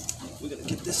 We gonna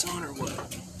get this on or what?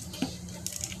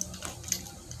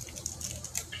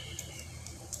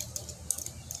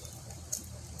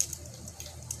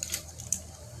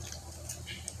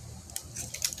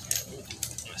 Let me do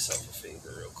myself a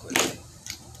favor real quick.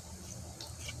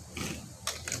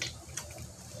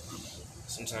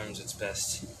 Sometimes it's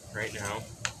best right now.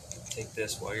 Take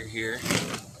this while you're here.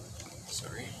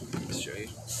 Sorry, let's show you.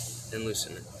 And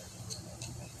loosen it.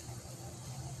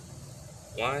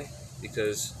 Why?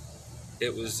 Because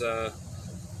it was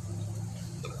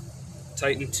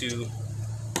tightened to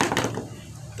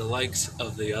the likes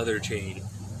of the other chain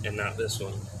and not this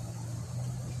one.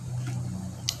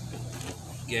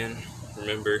 Again,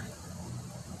 remember,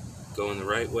 going the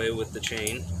right way with the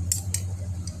chain.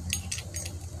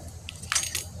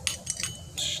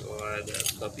 Slide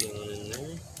that puppy on in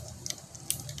there.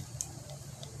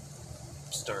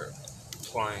 Start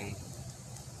applying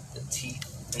the teeth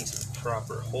into the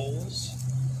proper holes.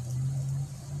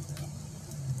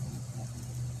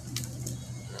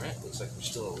 Alright, looks like we're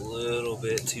still a little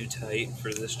bit too tight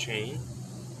for this chain,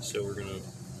 so we're going to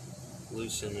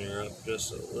loosen her up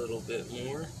just a little bit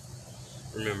more.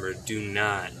 Remember, do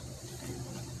not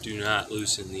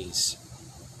loosen these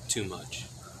too much,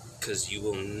 because you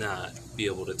will not be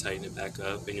able to tighten it back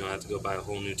up, and you'll have to go buy a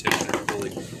whole new tensioner.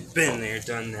 Fully been there,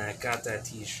 done that, got that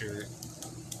t-shirt.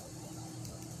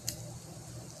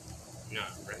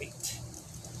 Not right.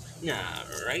 Not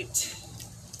right.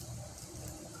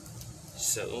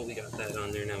 So we got that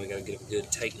on there. Now we gotta get a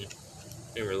good tighten.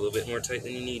 Remember, a little bit more tight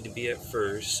than you need to be at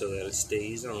first so that it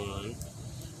stays on,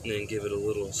 and then give it a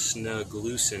little snug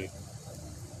loosen.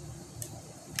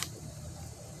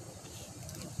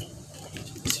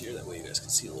 It's here, that way you guys can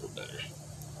see a little better.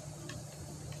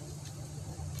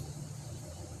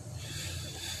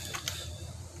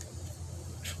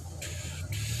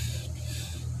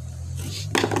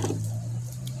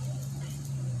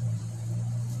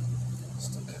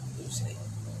 Still got it loosening.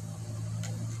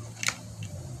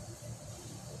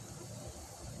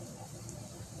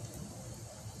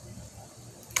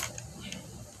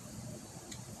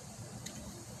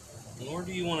 Nor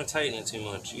do you want to tighten it too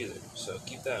much either, so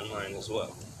keep that in mind as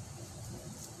well.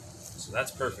 So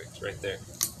that's perfect right there.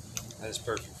 That is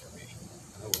perfect for me.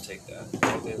 I will take that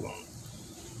all day long.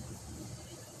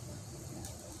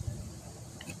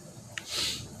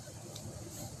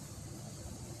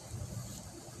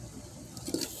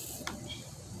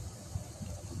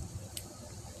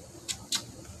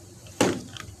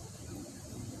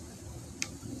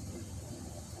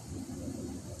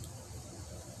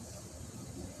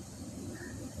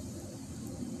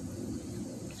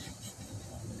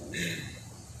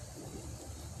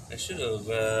 I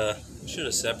should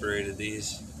have separated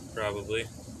these, probably.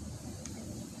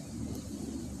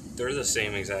 They're the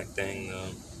same exact thing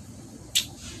though,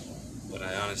 but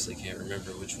I honestly can't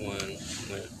remember which one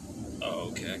went. Oh,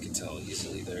 okay, I can tell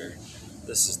easily there.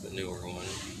 This is the newer one.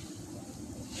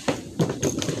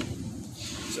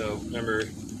 So remember,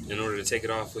 in order to take it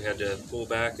off, we had to pull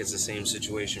back. It's the same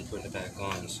situation putting it back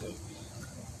on. So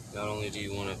not only do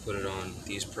you want to put it on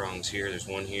these prongs here, there's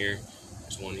one here,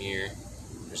 there's one here.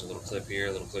 There's a little clip here,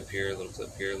 a little clip here, a little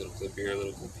clip here, a little clip here, a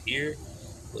little clip here,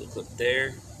 a little clip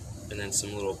there, and then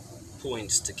some little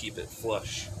points to keep it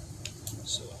flush.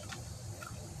 So,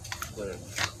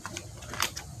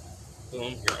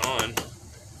 boom, you're on,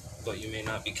 but you may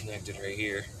not be connected right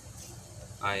here.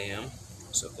 I am,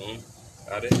 so boom,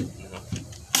 got it, now,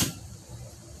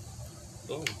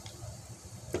 boom.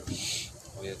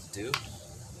 All you have to do,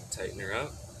 tighten her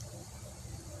up.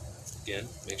 Again,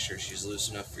 make sure she's loose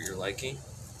enough for your liking.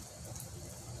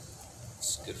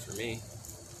 It's good for me.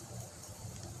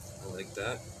 I like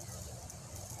that.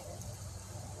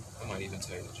 I might even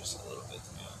tighten it just a little bit,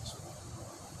 to be honest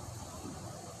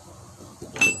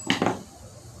with you.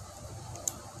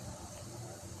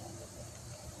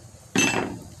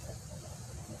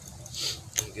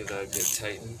 And give that a good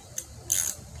tighten.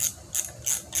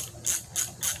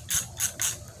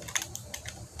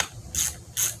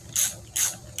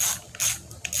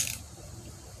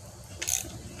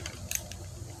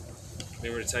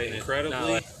 Remember to tighten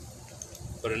incredibly,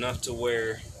 but enough to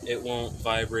where it won't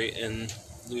vibrate and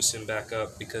loosen back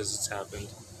up because it's happened.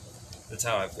 That's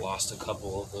how I've lost a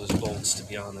couple of those bolts, to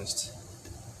be honest.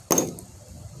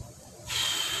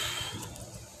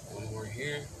 One more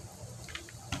here.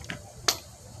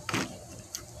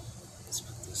 Let's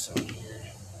put this on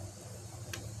here.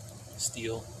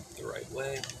 Steel the right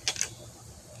way.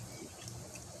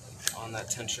 On that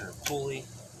tensioner pulley,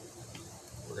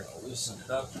 we're going to loosen it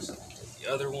up so we can take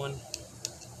the other one.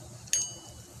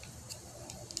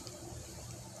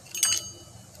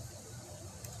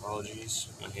 Apologies,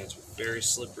 my hands were very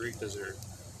slippery because they're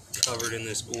covered in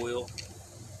this oil,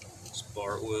 this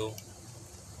bar oil.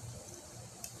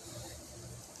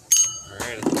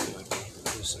 Alright, I think it might be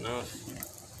loose enough.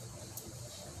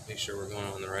 Make sure we're going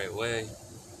on the right way.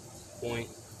 Point,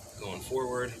 going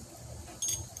forward.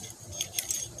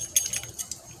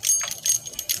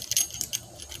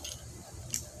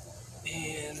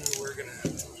 And we're going to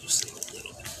loosen a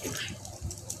little bit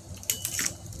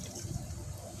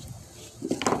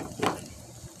more.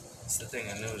 That's the thing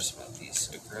I noticed about these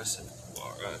aggressive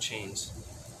chains,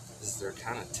 is they're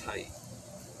kind of tight.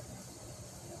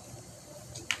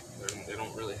 They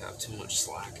don't really have too much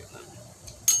slack in them,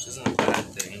 which isn't a bad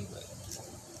thing, but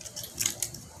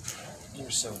you're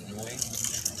so annoying.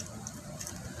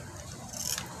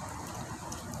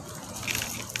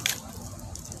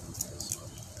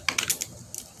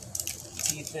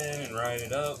 Teeth in and ride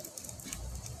it up.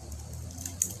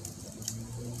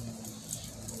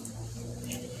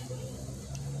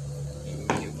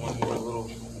 Get one more little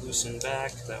loosen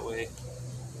back, that way.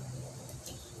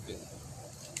 Good.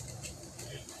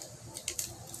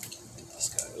 Get this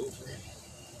guy over.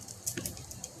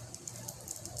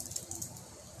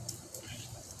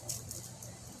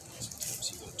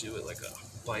 Sometimes you go do it like a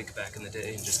bike back in the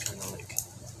day and just kind of like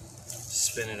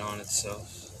spin it on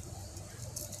itself.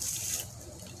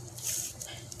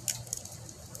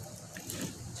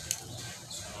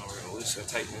 So now we're going to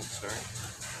tighten it, sorry.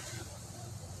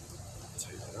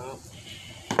 Tighten it up.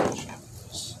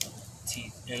 Those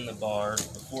teeth in the bar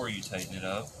before you tighten it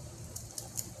up.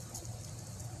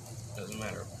 Doesn't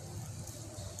matter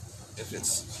if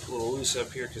it's a little loose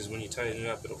up here, because when you tighten it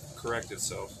up, it'll correct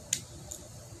itself.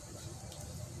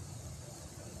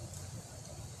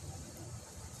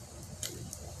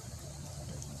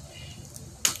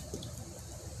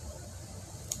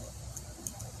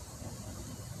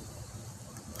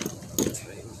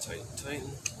 Tighten, tighten,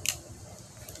 tighten.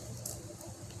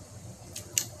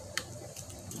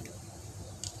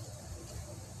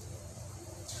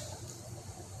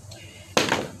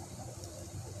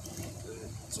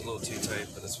 It's a little too tight,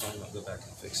 but that's fine. I'll go back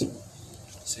and fix it.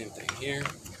 Same thing here.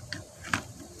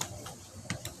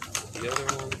 The other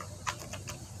one.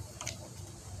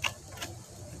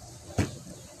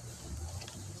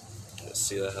 Let's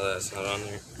see how that's not on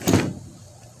there.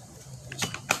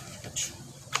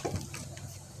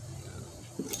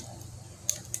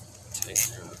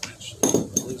 Tighten her up, actually.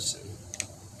 Loosen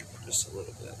just a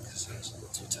little bit because that's a little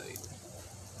too tight.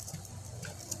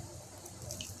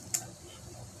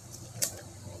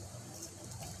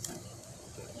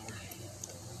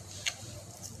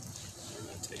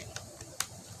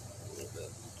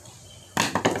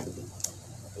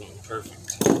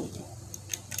 Perfect.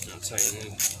 Now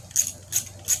tighten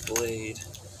blade.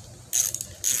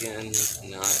 Again,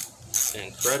 not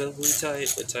incredibly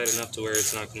tight, but tight enough to where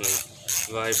it's not going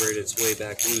to vibrate its way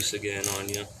back loose again on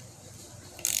you.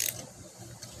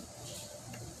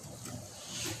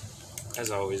 As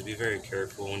always, be very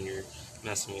careful when you're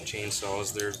messing with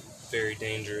chainsaws. They're very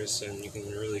dangerous and you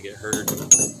can really get hurt.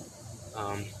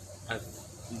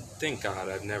 Thank God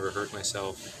I've never hurt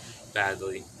myself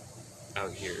badly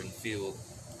out here in the field.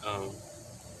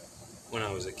 When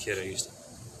I was a kid, I used to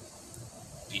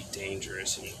be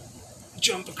dangerous and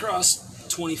jump across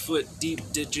 20-foot deep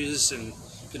ditches in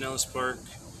Pinellas Park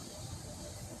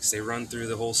because they run through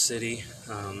the whole city,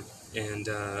 and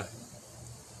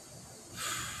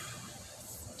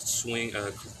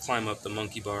climb up the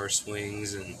monkey bar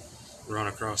swings and run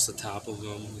across the top of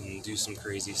them and do some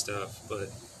crazy stuff.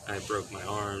 But I broke my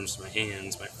arms, my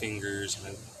hands, my fingers,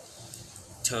 my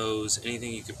toes,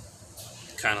 anything you could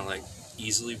kind of like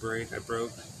easily break, I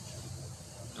broke.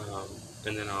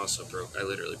 And then I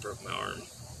literally broke my arm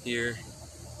here,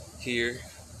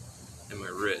 and my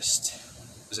wrist.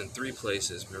 It was in 3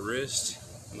 places: my wrist,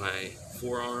 my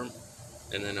forearm,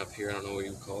 and then up here, I don't know what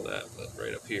you would call that, but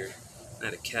right up here. I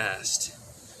had a cast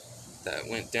that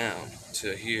went down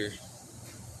to here.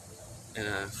 And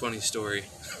a funny story,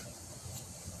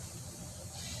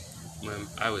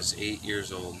 I was 8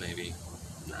 years old, maybe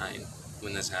 9,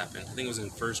 when this happened. I think it was in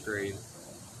 1st grade.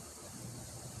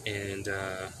 and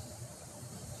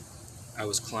I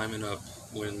was climbing up.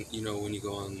 When when you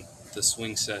go on the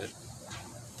swing set,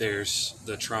 there's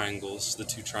the triangles, the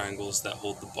two triangles that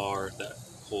hold the bar that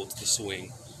holds the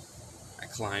swing. I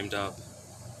climbed up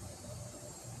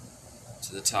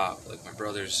to the top like my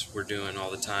brothers were doing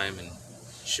all the time and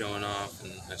showing off,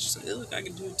 and I just said, hey, look, I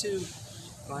can do it too.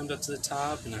 Climbed up to the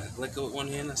top and I let go with one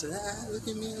hand. I said, look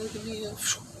at me, look at me.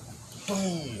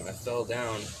 Boom! I fell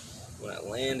down. When I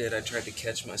landed, I tried to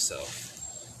catch myself.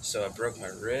 So I broke my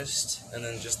wrist, and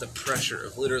then just the pressure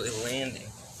of literally landing.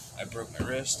 I broke my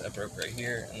wrist, I broke right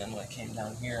here, and then when I came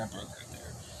down here, I broke right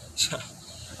there. So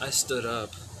I stood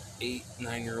up,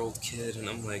 8-9-year-old kid, and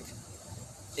I'm like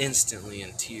instantly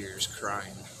in tears,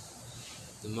 crying.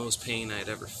 The most pain I'd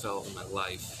ever felt in my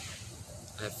life.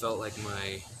 I felt like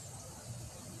my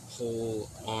whole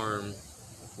arm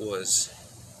was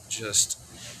just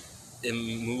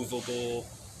immovable,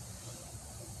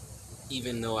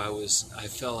 even though I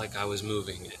felt like I was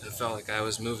moving it. I felt like I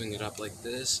was moving it up like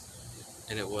this,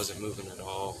 and it wasn't moving at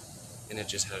all, and it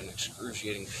just had an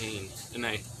excruciating pain. And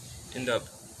I end up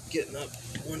getting up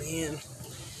one hand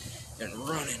and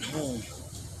running home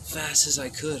fast as I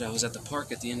could. I was at the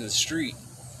park at the end of the street.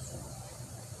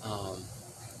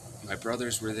 My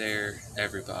brothers were there,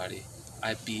 everybody.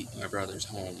 I beat my brothers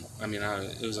home. I mean,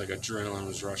 it was like adrenaline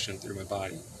was rushing through my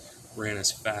body. Ran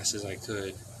as fast as I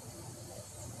could.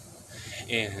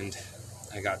 And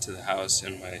I got to the house,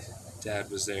 and my dad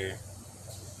was there,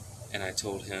 and I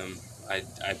told him I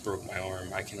broke my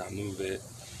arm, I cannot move it,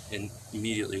 and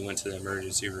immediately went to the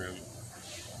emergency room.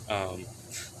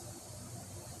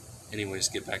 Anyways,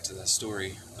 get back to that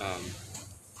story. I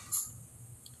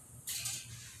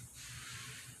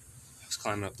was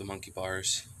climbing up the monkey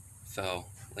bars, fell,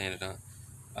 landed on,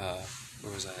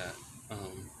 where was I at?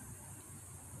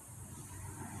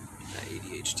 That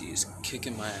ADHD is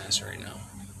kicking my ass right now.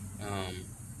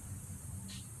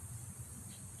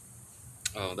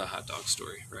 Oh, the hot dog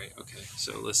story, right? Okay,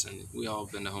 so listen, we all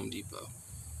been to Home Depot.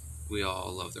 We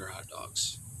all love their hot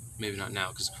dogs. Maybe not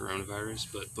now because of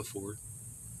coronavirus, but before,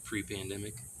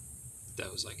 pre-pandemic, that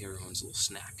was like everyone's little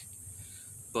snack.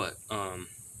 But,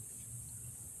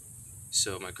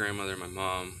 so my grandmother and my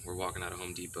mom were walking out of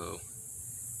Home Depot.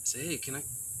 I say, hey, can I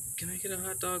get a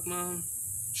hot dog, Mom?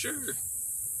 Sure.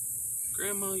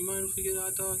 Grandma, you mind if we get a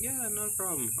hot dog? Yeah, no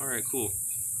problem. All right, cool.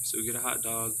 So we get a hot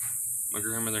dog. My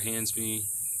grandmother hands me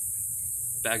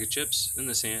a bag of chips in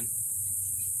this hand,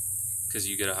 because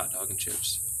you get a hot dog and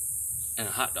chips, and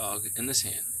a hot dog in this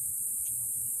hand.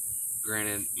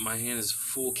 Granted, my hand is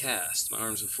full cast. My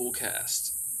arm's a full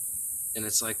cast. And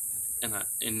it's like,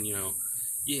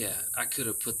 yeah, I could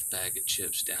have put the bag of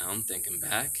chips down thinking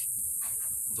back,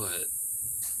 but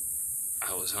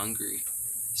I was hungry.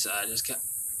 So I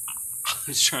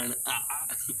was trying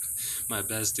my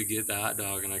best to get the hot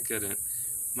dog, and I couldn't.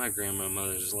 My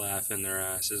grandmother's laughing their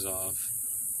asses off.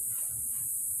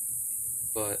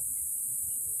 But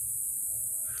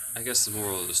I guess the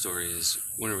moral of the story is,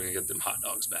 when are we going to get them hot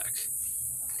dogs back?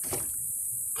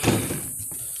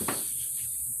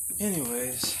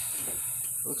 Anyways,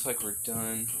 looks like we're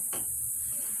done.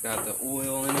 Got the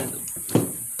oil in it,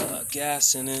 the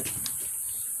gas in it,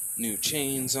 new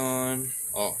chains on,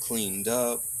 all cleaned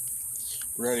up,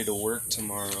 ready to work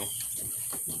tomorrow.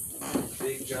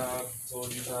 Big job,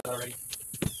 told you about already.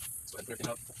 So I put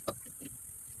everything up.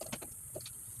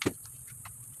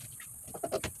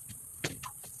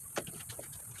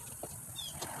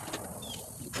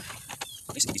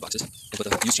 Basically these boxes, I put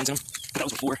the used chains in them. That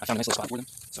was before I found a nice little spot for them.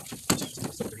 So,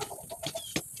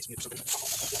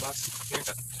 this box here,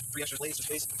 got 3 extra blades of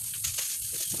space.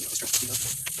 Let's try to clean up.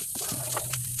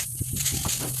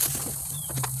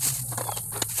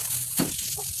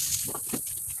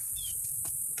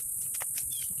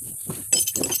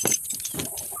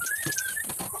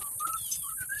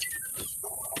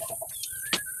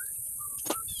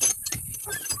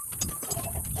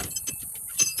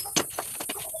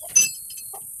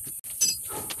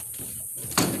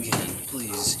 Again,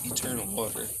 please, Eternal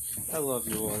Water. I love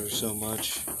your water so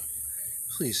much.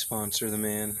 Please sponsor the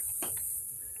man.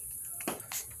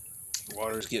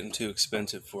 Water's getting too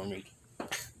expensive for me.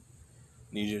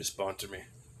 Need you to sponsor me.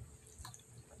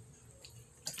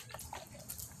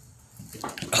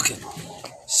 Okay,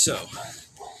 so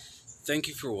thank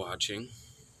you for watching.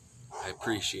 I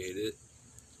appreciate it.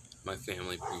 My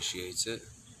family appreciates it.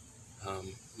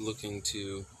 Looking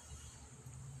to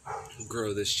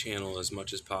grow this channel as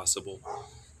much as possible,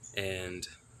 and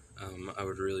I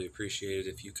would really appreciate it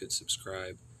if you could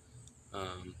subscribe,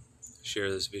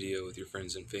 share this video with your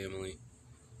friends and family,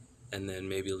 and then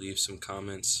maybe leave some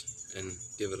comments and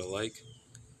give it a like.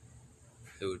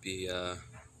 It would be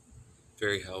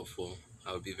very helpful.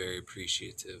 I would be very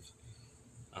appreciative.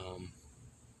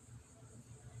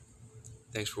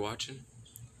 Thanks for watching.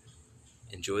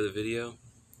 Enjoy the video.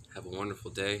 Have a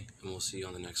wonderful day, and we'll see you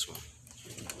on the next one.